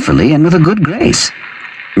cheerfully and with a good grace.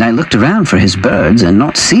 I looked around for his birds, and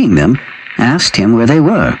not seeing them, asked him where they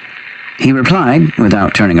were. He replied,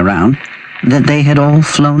 without turning around, that they had all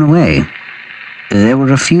flown away. There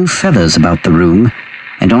were a few feathers about the room,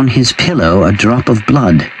 and on his pillow a drop of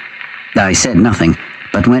blood. I said nothing,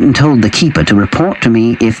 but went and told the keeper to report to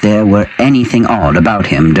me if there were anything odd about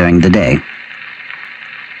him during the day.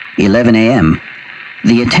 11 a.m.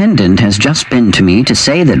 The attendant has just been to me to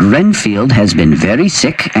say that Renfield has been very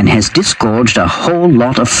sick and has disgorged a whole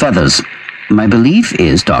lot of feathers. "My belief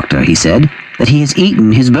is, doctor," he said, "that he has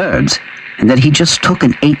eaten his birds, and that he just took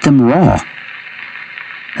and ate them raw."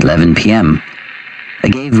 11 p.m. I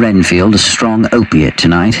gave Renfield a strong opiate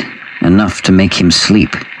tonight, enough to make him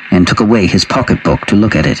sleep, and took away his pocketbook to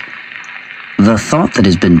look at it. The thought that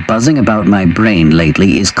has been buzzing about my brain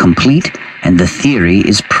lately is complete, and the theory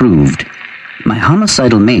is proved. My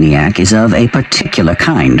homicidal maniac is of a particular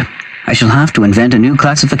kind. I shall have to invent a new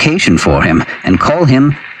classification for him, and call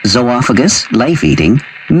him Zoophagous, Life-Eating,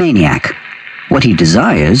 Maniac. What he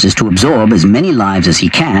desires is to absorb as many lives as he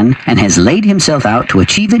can, and has laid himself out to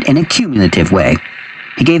achieve it in a cumulative way.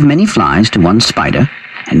 He gave many flies to one spider,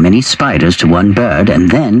 and many spiders to one bird, and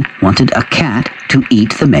then wanted a cat to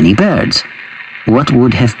eat the many birds. What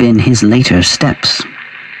would have been his later steps?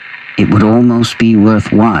 It would almost be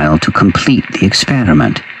worthwhile to complete the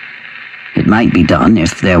experiment. It might be done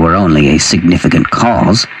if there were only a significant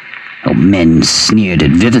cause. Oh, men sneered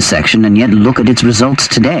at vivisection, and yet look at its results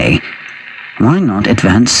today. Why not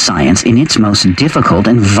advance science in its most difficult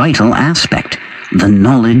and vital aspect, the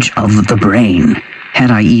knowledge of the brain? Had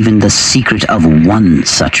I even the secret of one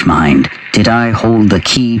such mind? Did I hold the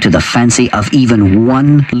key to the fancy of even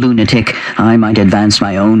one lunatic? I might advance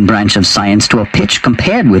my own branch of science to a pitch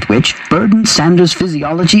compared with which Burden Sanders'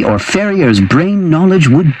 physiology or Ferrier's brain knowledge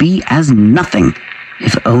would be as nothing.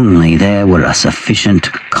 If only there were a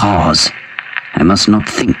sufficient cause. I must not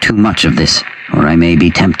think too much of this, or I may be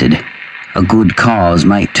tempted. A good cause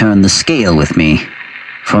might turn the scale with me,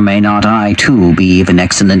 for may not I too be of an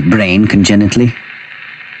excellent brain congenitally?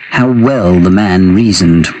 How well the man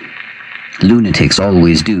reasoned. Lunatics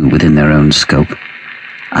always do within their own scope.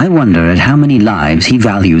 I wonder at how many lives he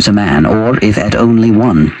values a man, or if at only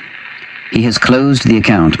one. He has closed the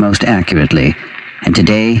account most accurately, and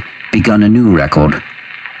today begun a new record.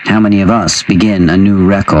 How many of us begin a new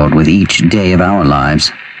record with each day of our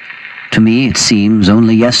lives? To me it seems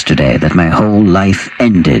only yesterday that my whole life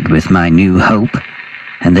ended with my new hope,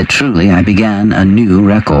 and that truly I began a new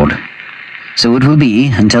record. So it will be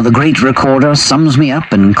until the great recorder sums me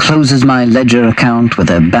up and closes my ledger account with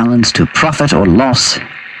a balance to profit or loss.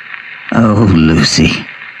 Oh, Lucy,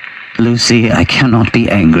 Lucy, I cannot be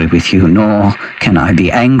angry with you, nor can I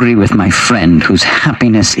be angry with my friend whose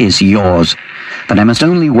happiness is yours. But I must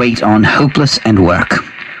only wait on hopeless and work.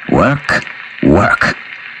 Work, work.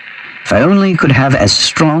 If I only could have as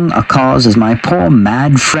strong a cause as my poor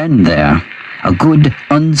mad friend there, a good,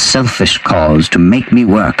 unselfish cause to make me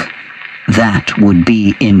work, that would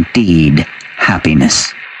be indeed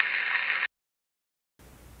happiness.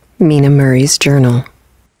 Mina Murray's journal.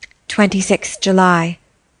 26th July.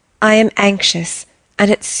 I am anxious,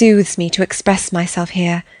 and it soothes me to express myself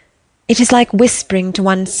here. It is like whispering to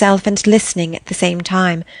oneself and listening at the same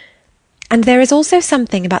time. And there is also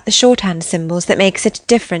something about the shorthand symbols that makes it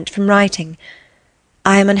different from writing.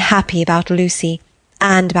 I am unhappy about Lucy,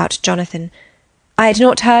 and about Jonathan. I had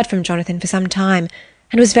not heard from Jonathan for some time,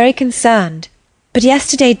 and was very concerned. But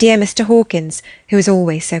yesterday dear Mr. Hawkins, who is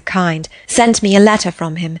always so kind, sent me a letter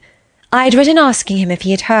from him. I had written asking him if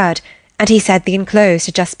he had heard, and he said the enclosed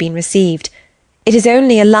had just been received. It is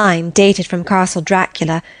only a line dated from Castle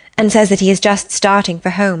Dracula, and says that he is just starting for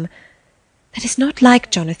home. That is not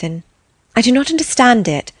like Jonathan. I do not understand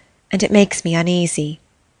it, and it makes me uneasy.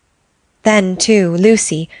 Then, too,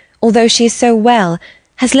 Lucy, although she is so well,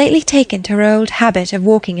 has lately taken to her old habit of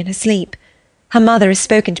walking in her sleep. Her mother has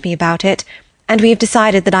spoken to me about it, and we have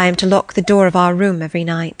decided that I am to lock the door of our room every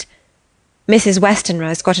night. Mrs. Westenra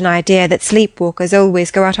has got an idea that sleep-walkers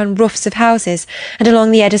always go out on roofs of houses and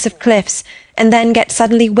along the edges of cliffs, and then get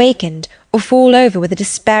suddenly wakened or fall over with a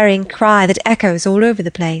despairing cry that echoes all over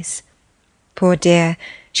the place. Poor dear,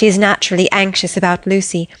 she is naturally anxious about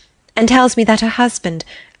Lucy, and tells me that her husband,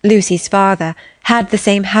 Lucy's father, had the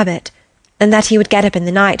same habit, and that he would get up in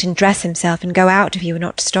the night and dress himself and go out if he were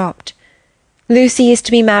not stopped. Lucy is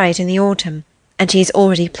to be married in the autumn, and she is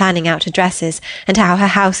already planning out her dresses and how her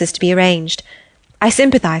house is to be arranged. I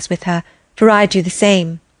sympathize with her, for I do the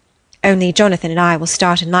same. Only Jonathan and I will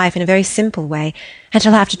start in life in a very simple way, and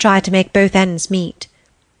shall have to try to make both ends meet.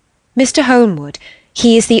 Mr. Holmwood,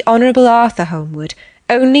 he is the Honourable Arthur Holmwood,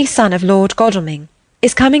 only son of Lord Godalming,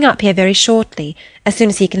 is coming up here very shortly, as soon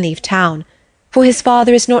as he can leave town, for his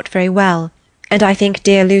father is not very well, and I think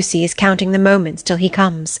dear Lucy is counting the moments till he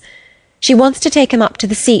comes. She wants to take him up to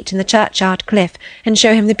the seat in the churchyard cliff and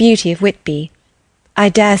show him the beauty of Whitby. I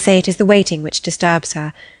dare say it is the waiting which disturbs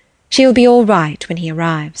her. She will be all right when he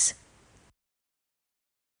arrives.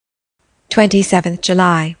 27th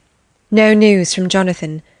July. No news from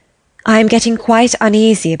Jonathan. I am getting quite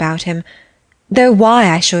uneasy about him, though why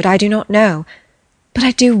I should I do not know, but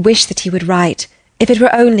I do wish that he would write, if it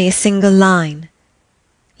were only a single line.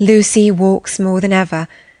 Lucy walks more than ever,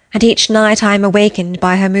 and each night I am awakened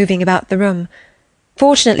by her moving about the room.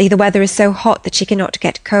 Fortunately the weather is so hot that she cannot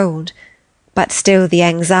get cold, but still the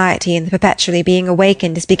anxiety and the perpetually being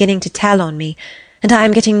awakened is beginning to tell on me, and I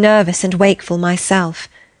am getting nervous and wakeful myself.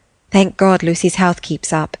 Thank God Lucy's health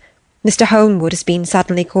keeps up. Mr. Holmwood has been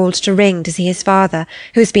suddenly called to Ring to see his father,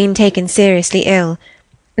 who has been taken seriously ill.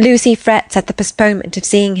 Lucy frets at the postponement of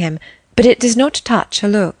seeing him, but it does not touch her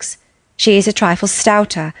looks. She is a trifle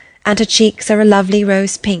stouter, and her cheeks are a lovely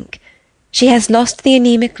rose pink. She has lost the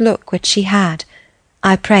anemic look which she had.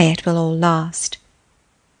 I pray it will all last.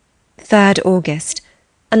 3rd August.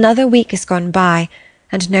 Another week has gone by,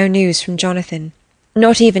 and no news from Jonathan,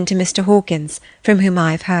 not even to Mr. Hawkins, from whom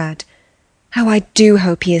I have heard. Oh, I do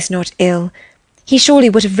hope he is not ill. He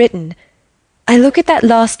surely would have written. I look at that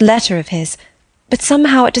last letter of his, but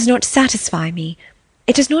somehow it does not satisfy me.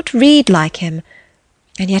 It does not read like him,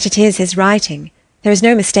 and yet it is his writing. There is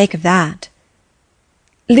no mistake of that.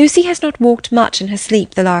 Lucy has not walked much in her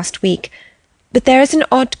sleep the last week, but there is an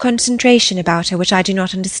odd concentration about her which I do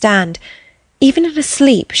not understand. Even in her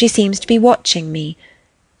sleep she seems to be watching me.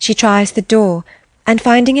 She tries the door, and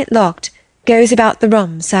finding it locked, goes about the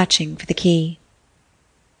room searching for the key.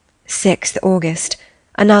 6th August.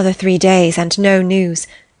 Another 3 days, and no news.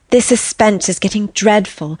 This suspense is getting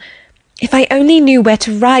dreadful. If I only knew where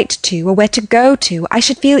to write to, or where to go to, I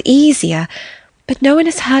should feel easier. But no one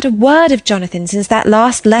has heard a word of Jonathan since that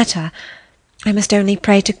last letter. I must only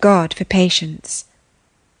pray to God for patience.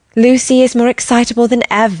 Lucy is more excitable than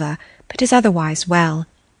ever, but is otherwise well.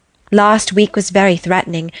 Last week was very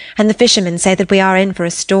threatening, and the fishermen say that we are in for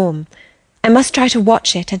a storm. I must try to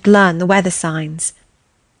watch it and learn the weather signs.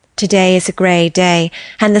 To-day is a grey day,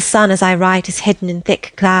 and the sun as I write is hidden in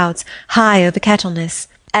thick clouds, high over Kettleness.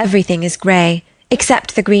 Everything is grey,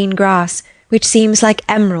 except the green grass, which seems like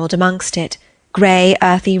emerald amongst it, grey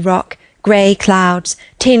earthy rock, grey clouds,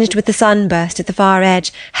 tinged with the sunburst at the far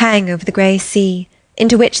edge, hang over the grey sea,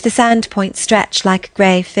 into which the sand points stretch like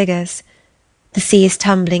grey figures. The sea is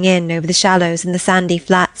tumbling in over the shallows and the sandy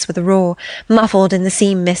flats with a roar, muffled in the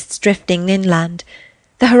sea mists drifting inland.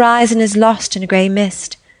 The horizon is lost in a grey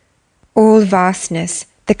mist. All vastness,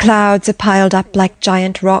 the clouds are piled up like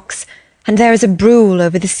giant rocks, and there is a brool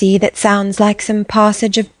over the sea that sounds like some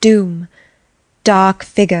passage of doom. Dark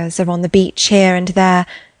figures are on the beach here and there,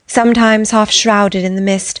 sometimes half shrouded in the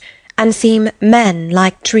mist, and seem men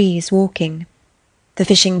like trees walking. The The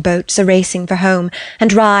fishing boats are racing for home,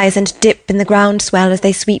 and rise and dip in the ground-swell as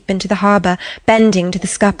they sweep into the harbour, bending to the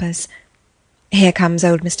scuppers. Here comes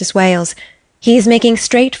old Mr. Swales. He is making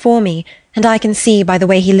straight for me, and I can see by the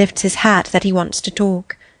way he lifts his hat that he wants to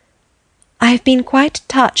talk. I have been quite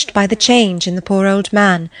touched by the change in the poor old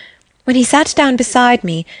man. When he sat down beside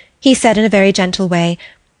me, he said in a very gentle way,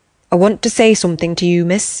 "I want to say something to you,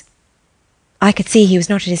 miss." I could see he was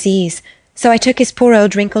not at his ease, so I took his poor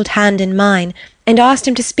old wrinkled hand in mine, and asked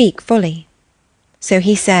him to speak fully. So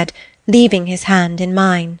he said, leaving his hand in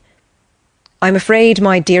mine, "I'm afraid,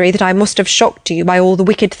 my dearie, that I must have shocked you by all the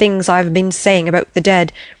wicked things I have been saying about the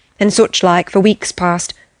dead, and such like for weeks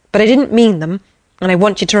past, but I didn't mean them, and I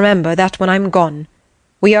want you to remember that when I'm gone.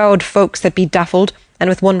 We old folks that be daffled, and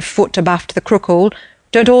with one foot abaft the crook-hole,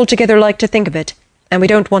 don't altogether like to think of it, and we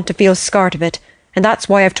don't want to feel scart of it, and that's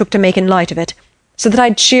why I've took to making light of it, so that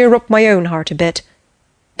I'd cheer up my own heart a bit.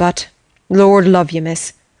 But, Lord love you,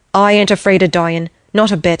 miss, I ain't afraid of dying,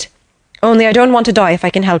 not a bit, only I don't want to die if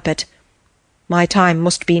I can help it. My time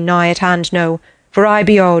must be nigh at hand now, for I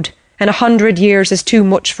be old, and 100 years is too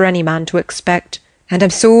much for any man to expect, and I'm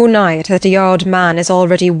so nigh it that the old man is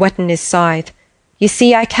already whetting his scythe. You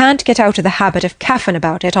see, I can't get out of the habit of caffing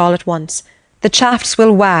about it all at once. The shafts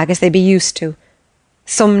will wag as they be used to.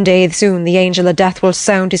 Some day soon the angel of death will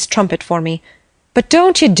sound his trumpet for me. But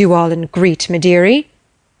don't you do all in greet, me dearie,"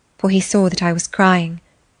 for he saw that I was crying.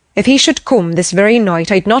 "If he should come this very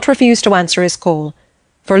night, I'd not refuse to answer his call.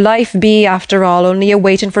 For life be, after all, only a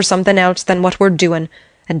waiting for something else than what we're doing,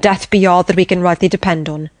 and death be all that we can rightly depend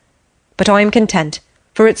on. But I'm content,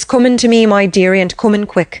 for it's comin' to me, my dearie, and comin'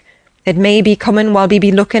 quick. It may be comin' while we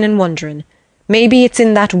be looking and wondering. Maybe it's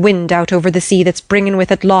in that wind out over the sea that's bringing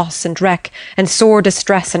with it loss and wreck, and sore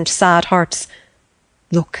distress and sad hearts.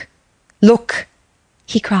 Look, look!"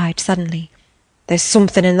 he cried suddenly. "There's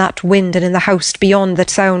something in that wind and in the house beyond that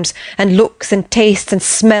sounds, and looks and tastes and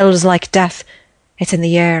smells like death. It's in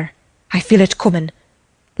the air. I feel it comin'.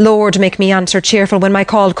 Lord, make me answer cheerful when my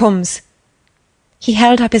call comes." He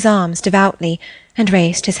held up his arms devoutly, and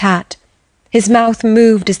raised his hat. His mouth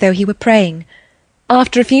moved as though he were praying.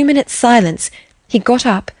 After a few minutes' silence, he got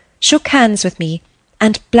up, shook hands with me,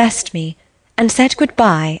 and blessed me, and said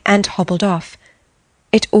good-bye, and hobbled off.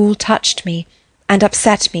 It all touched me, and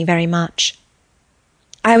upset me very much.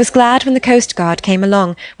 I was glad when the coastguard came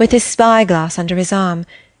along, with his spy-glass under his arm.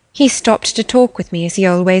 He stopped to talk with me, as he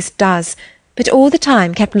always does, but all the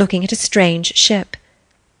time kept looking at a strange ship.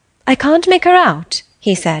 "I can't make her out,"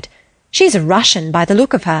 he said. "She's a Russian by the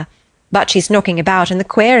look of her, but she's knocking about in the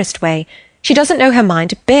queerest way. She doesn't know her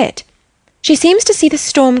mind a bit. She seems to see the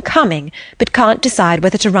storm coming, but can't decide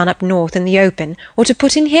whether to run up north in the open or to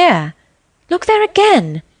put in here. Look there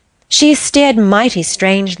again. She is steered mighty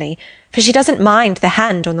strangely, for she doesn't mind the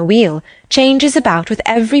hand on the wheel, changes about with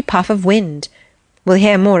every puff of wind. We'll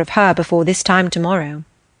hear more of her before this time tomorrow."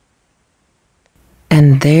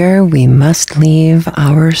 And there we must leave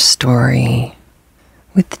our story,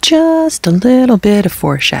 with just a little bit of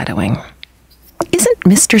foreshadowing. Isn't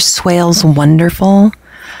Mr. Swales wonderful?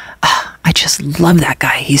 I just love that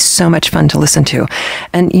guy. He's so much fun to listen to.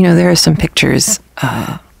 And, you know, there are some pictures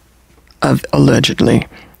of, allegedly,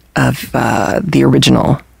 of the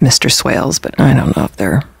original Mr. Swales, but I don't know if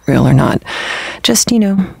they're real or not. Just, you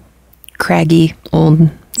know, craggy, old,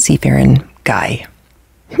 seafaring guy.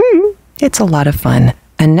 It's a lot of fun.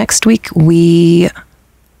 And next week we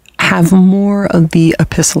have more of the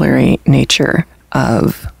epistolary nature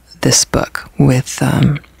of this book, with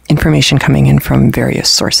information coming in from various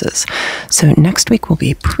sources. So next week will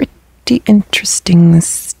be pretty interesting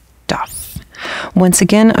stuff. Once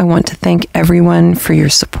again, I want to thank everyone for your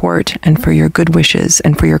support and for your good wishes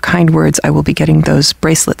and for your kind words. I will be getting those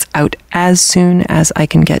bracelets out as soon as I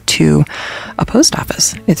can get to a post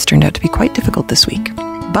office. It's turned out to be quite difficult this week,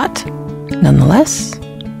 but nonetheless,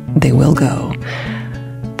 they will go.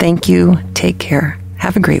 Thank you. Take care.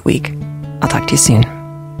 Have a great week. I'll talk to you soon.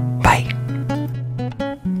 Bye.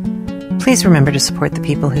 Please remember to support the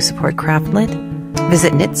people who support CraftLit.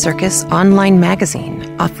 Visit Knit Circus online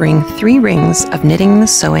magazine, offering 3 rings of knitting,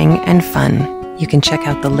 sewing, and fun. You can check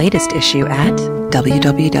out the latest issue at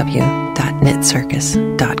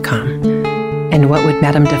www.knitcircus.com. And what would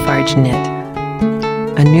Madame Defarge knit?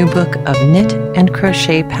 A new book of knit and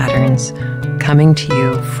crochet patterns coming to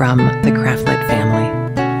you from the CraftLit family.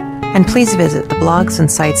 And please visit the blogs and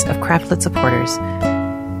sites of CraftLit supporters.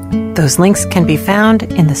 Those links can be found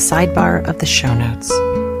in the sidebar of the show notes.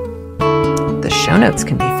 The show notes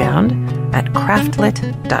can be found at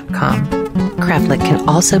craftlit.com. CraftLit can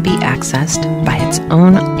also be accessed by its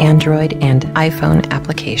own Android and iPhone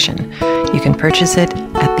application. You can purchase it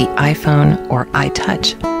at the iPhone or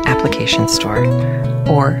iTouch application store,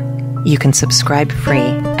 or you can subscribe free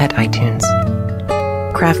at iTunes.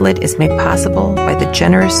 CraftLit is made possible by the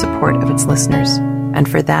generous support of its listeners, and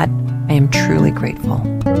for that, I am truly grateful.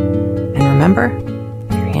 And remember,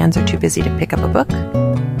 if your hands are too busy to pick up a book,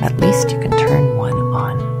 at least you can turn one.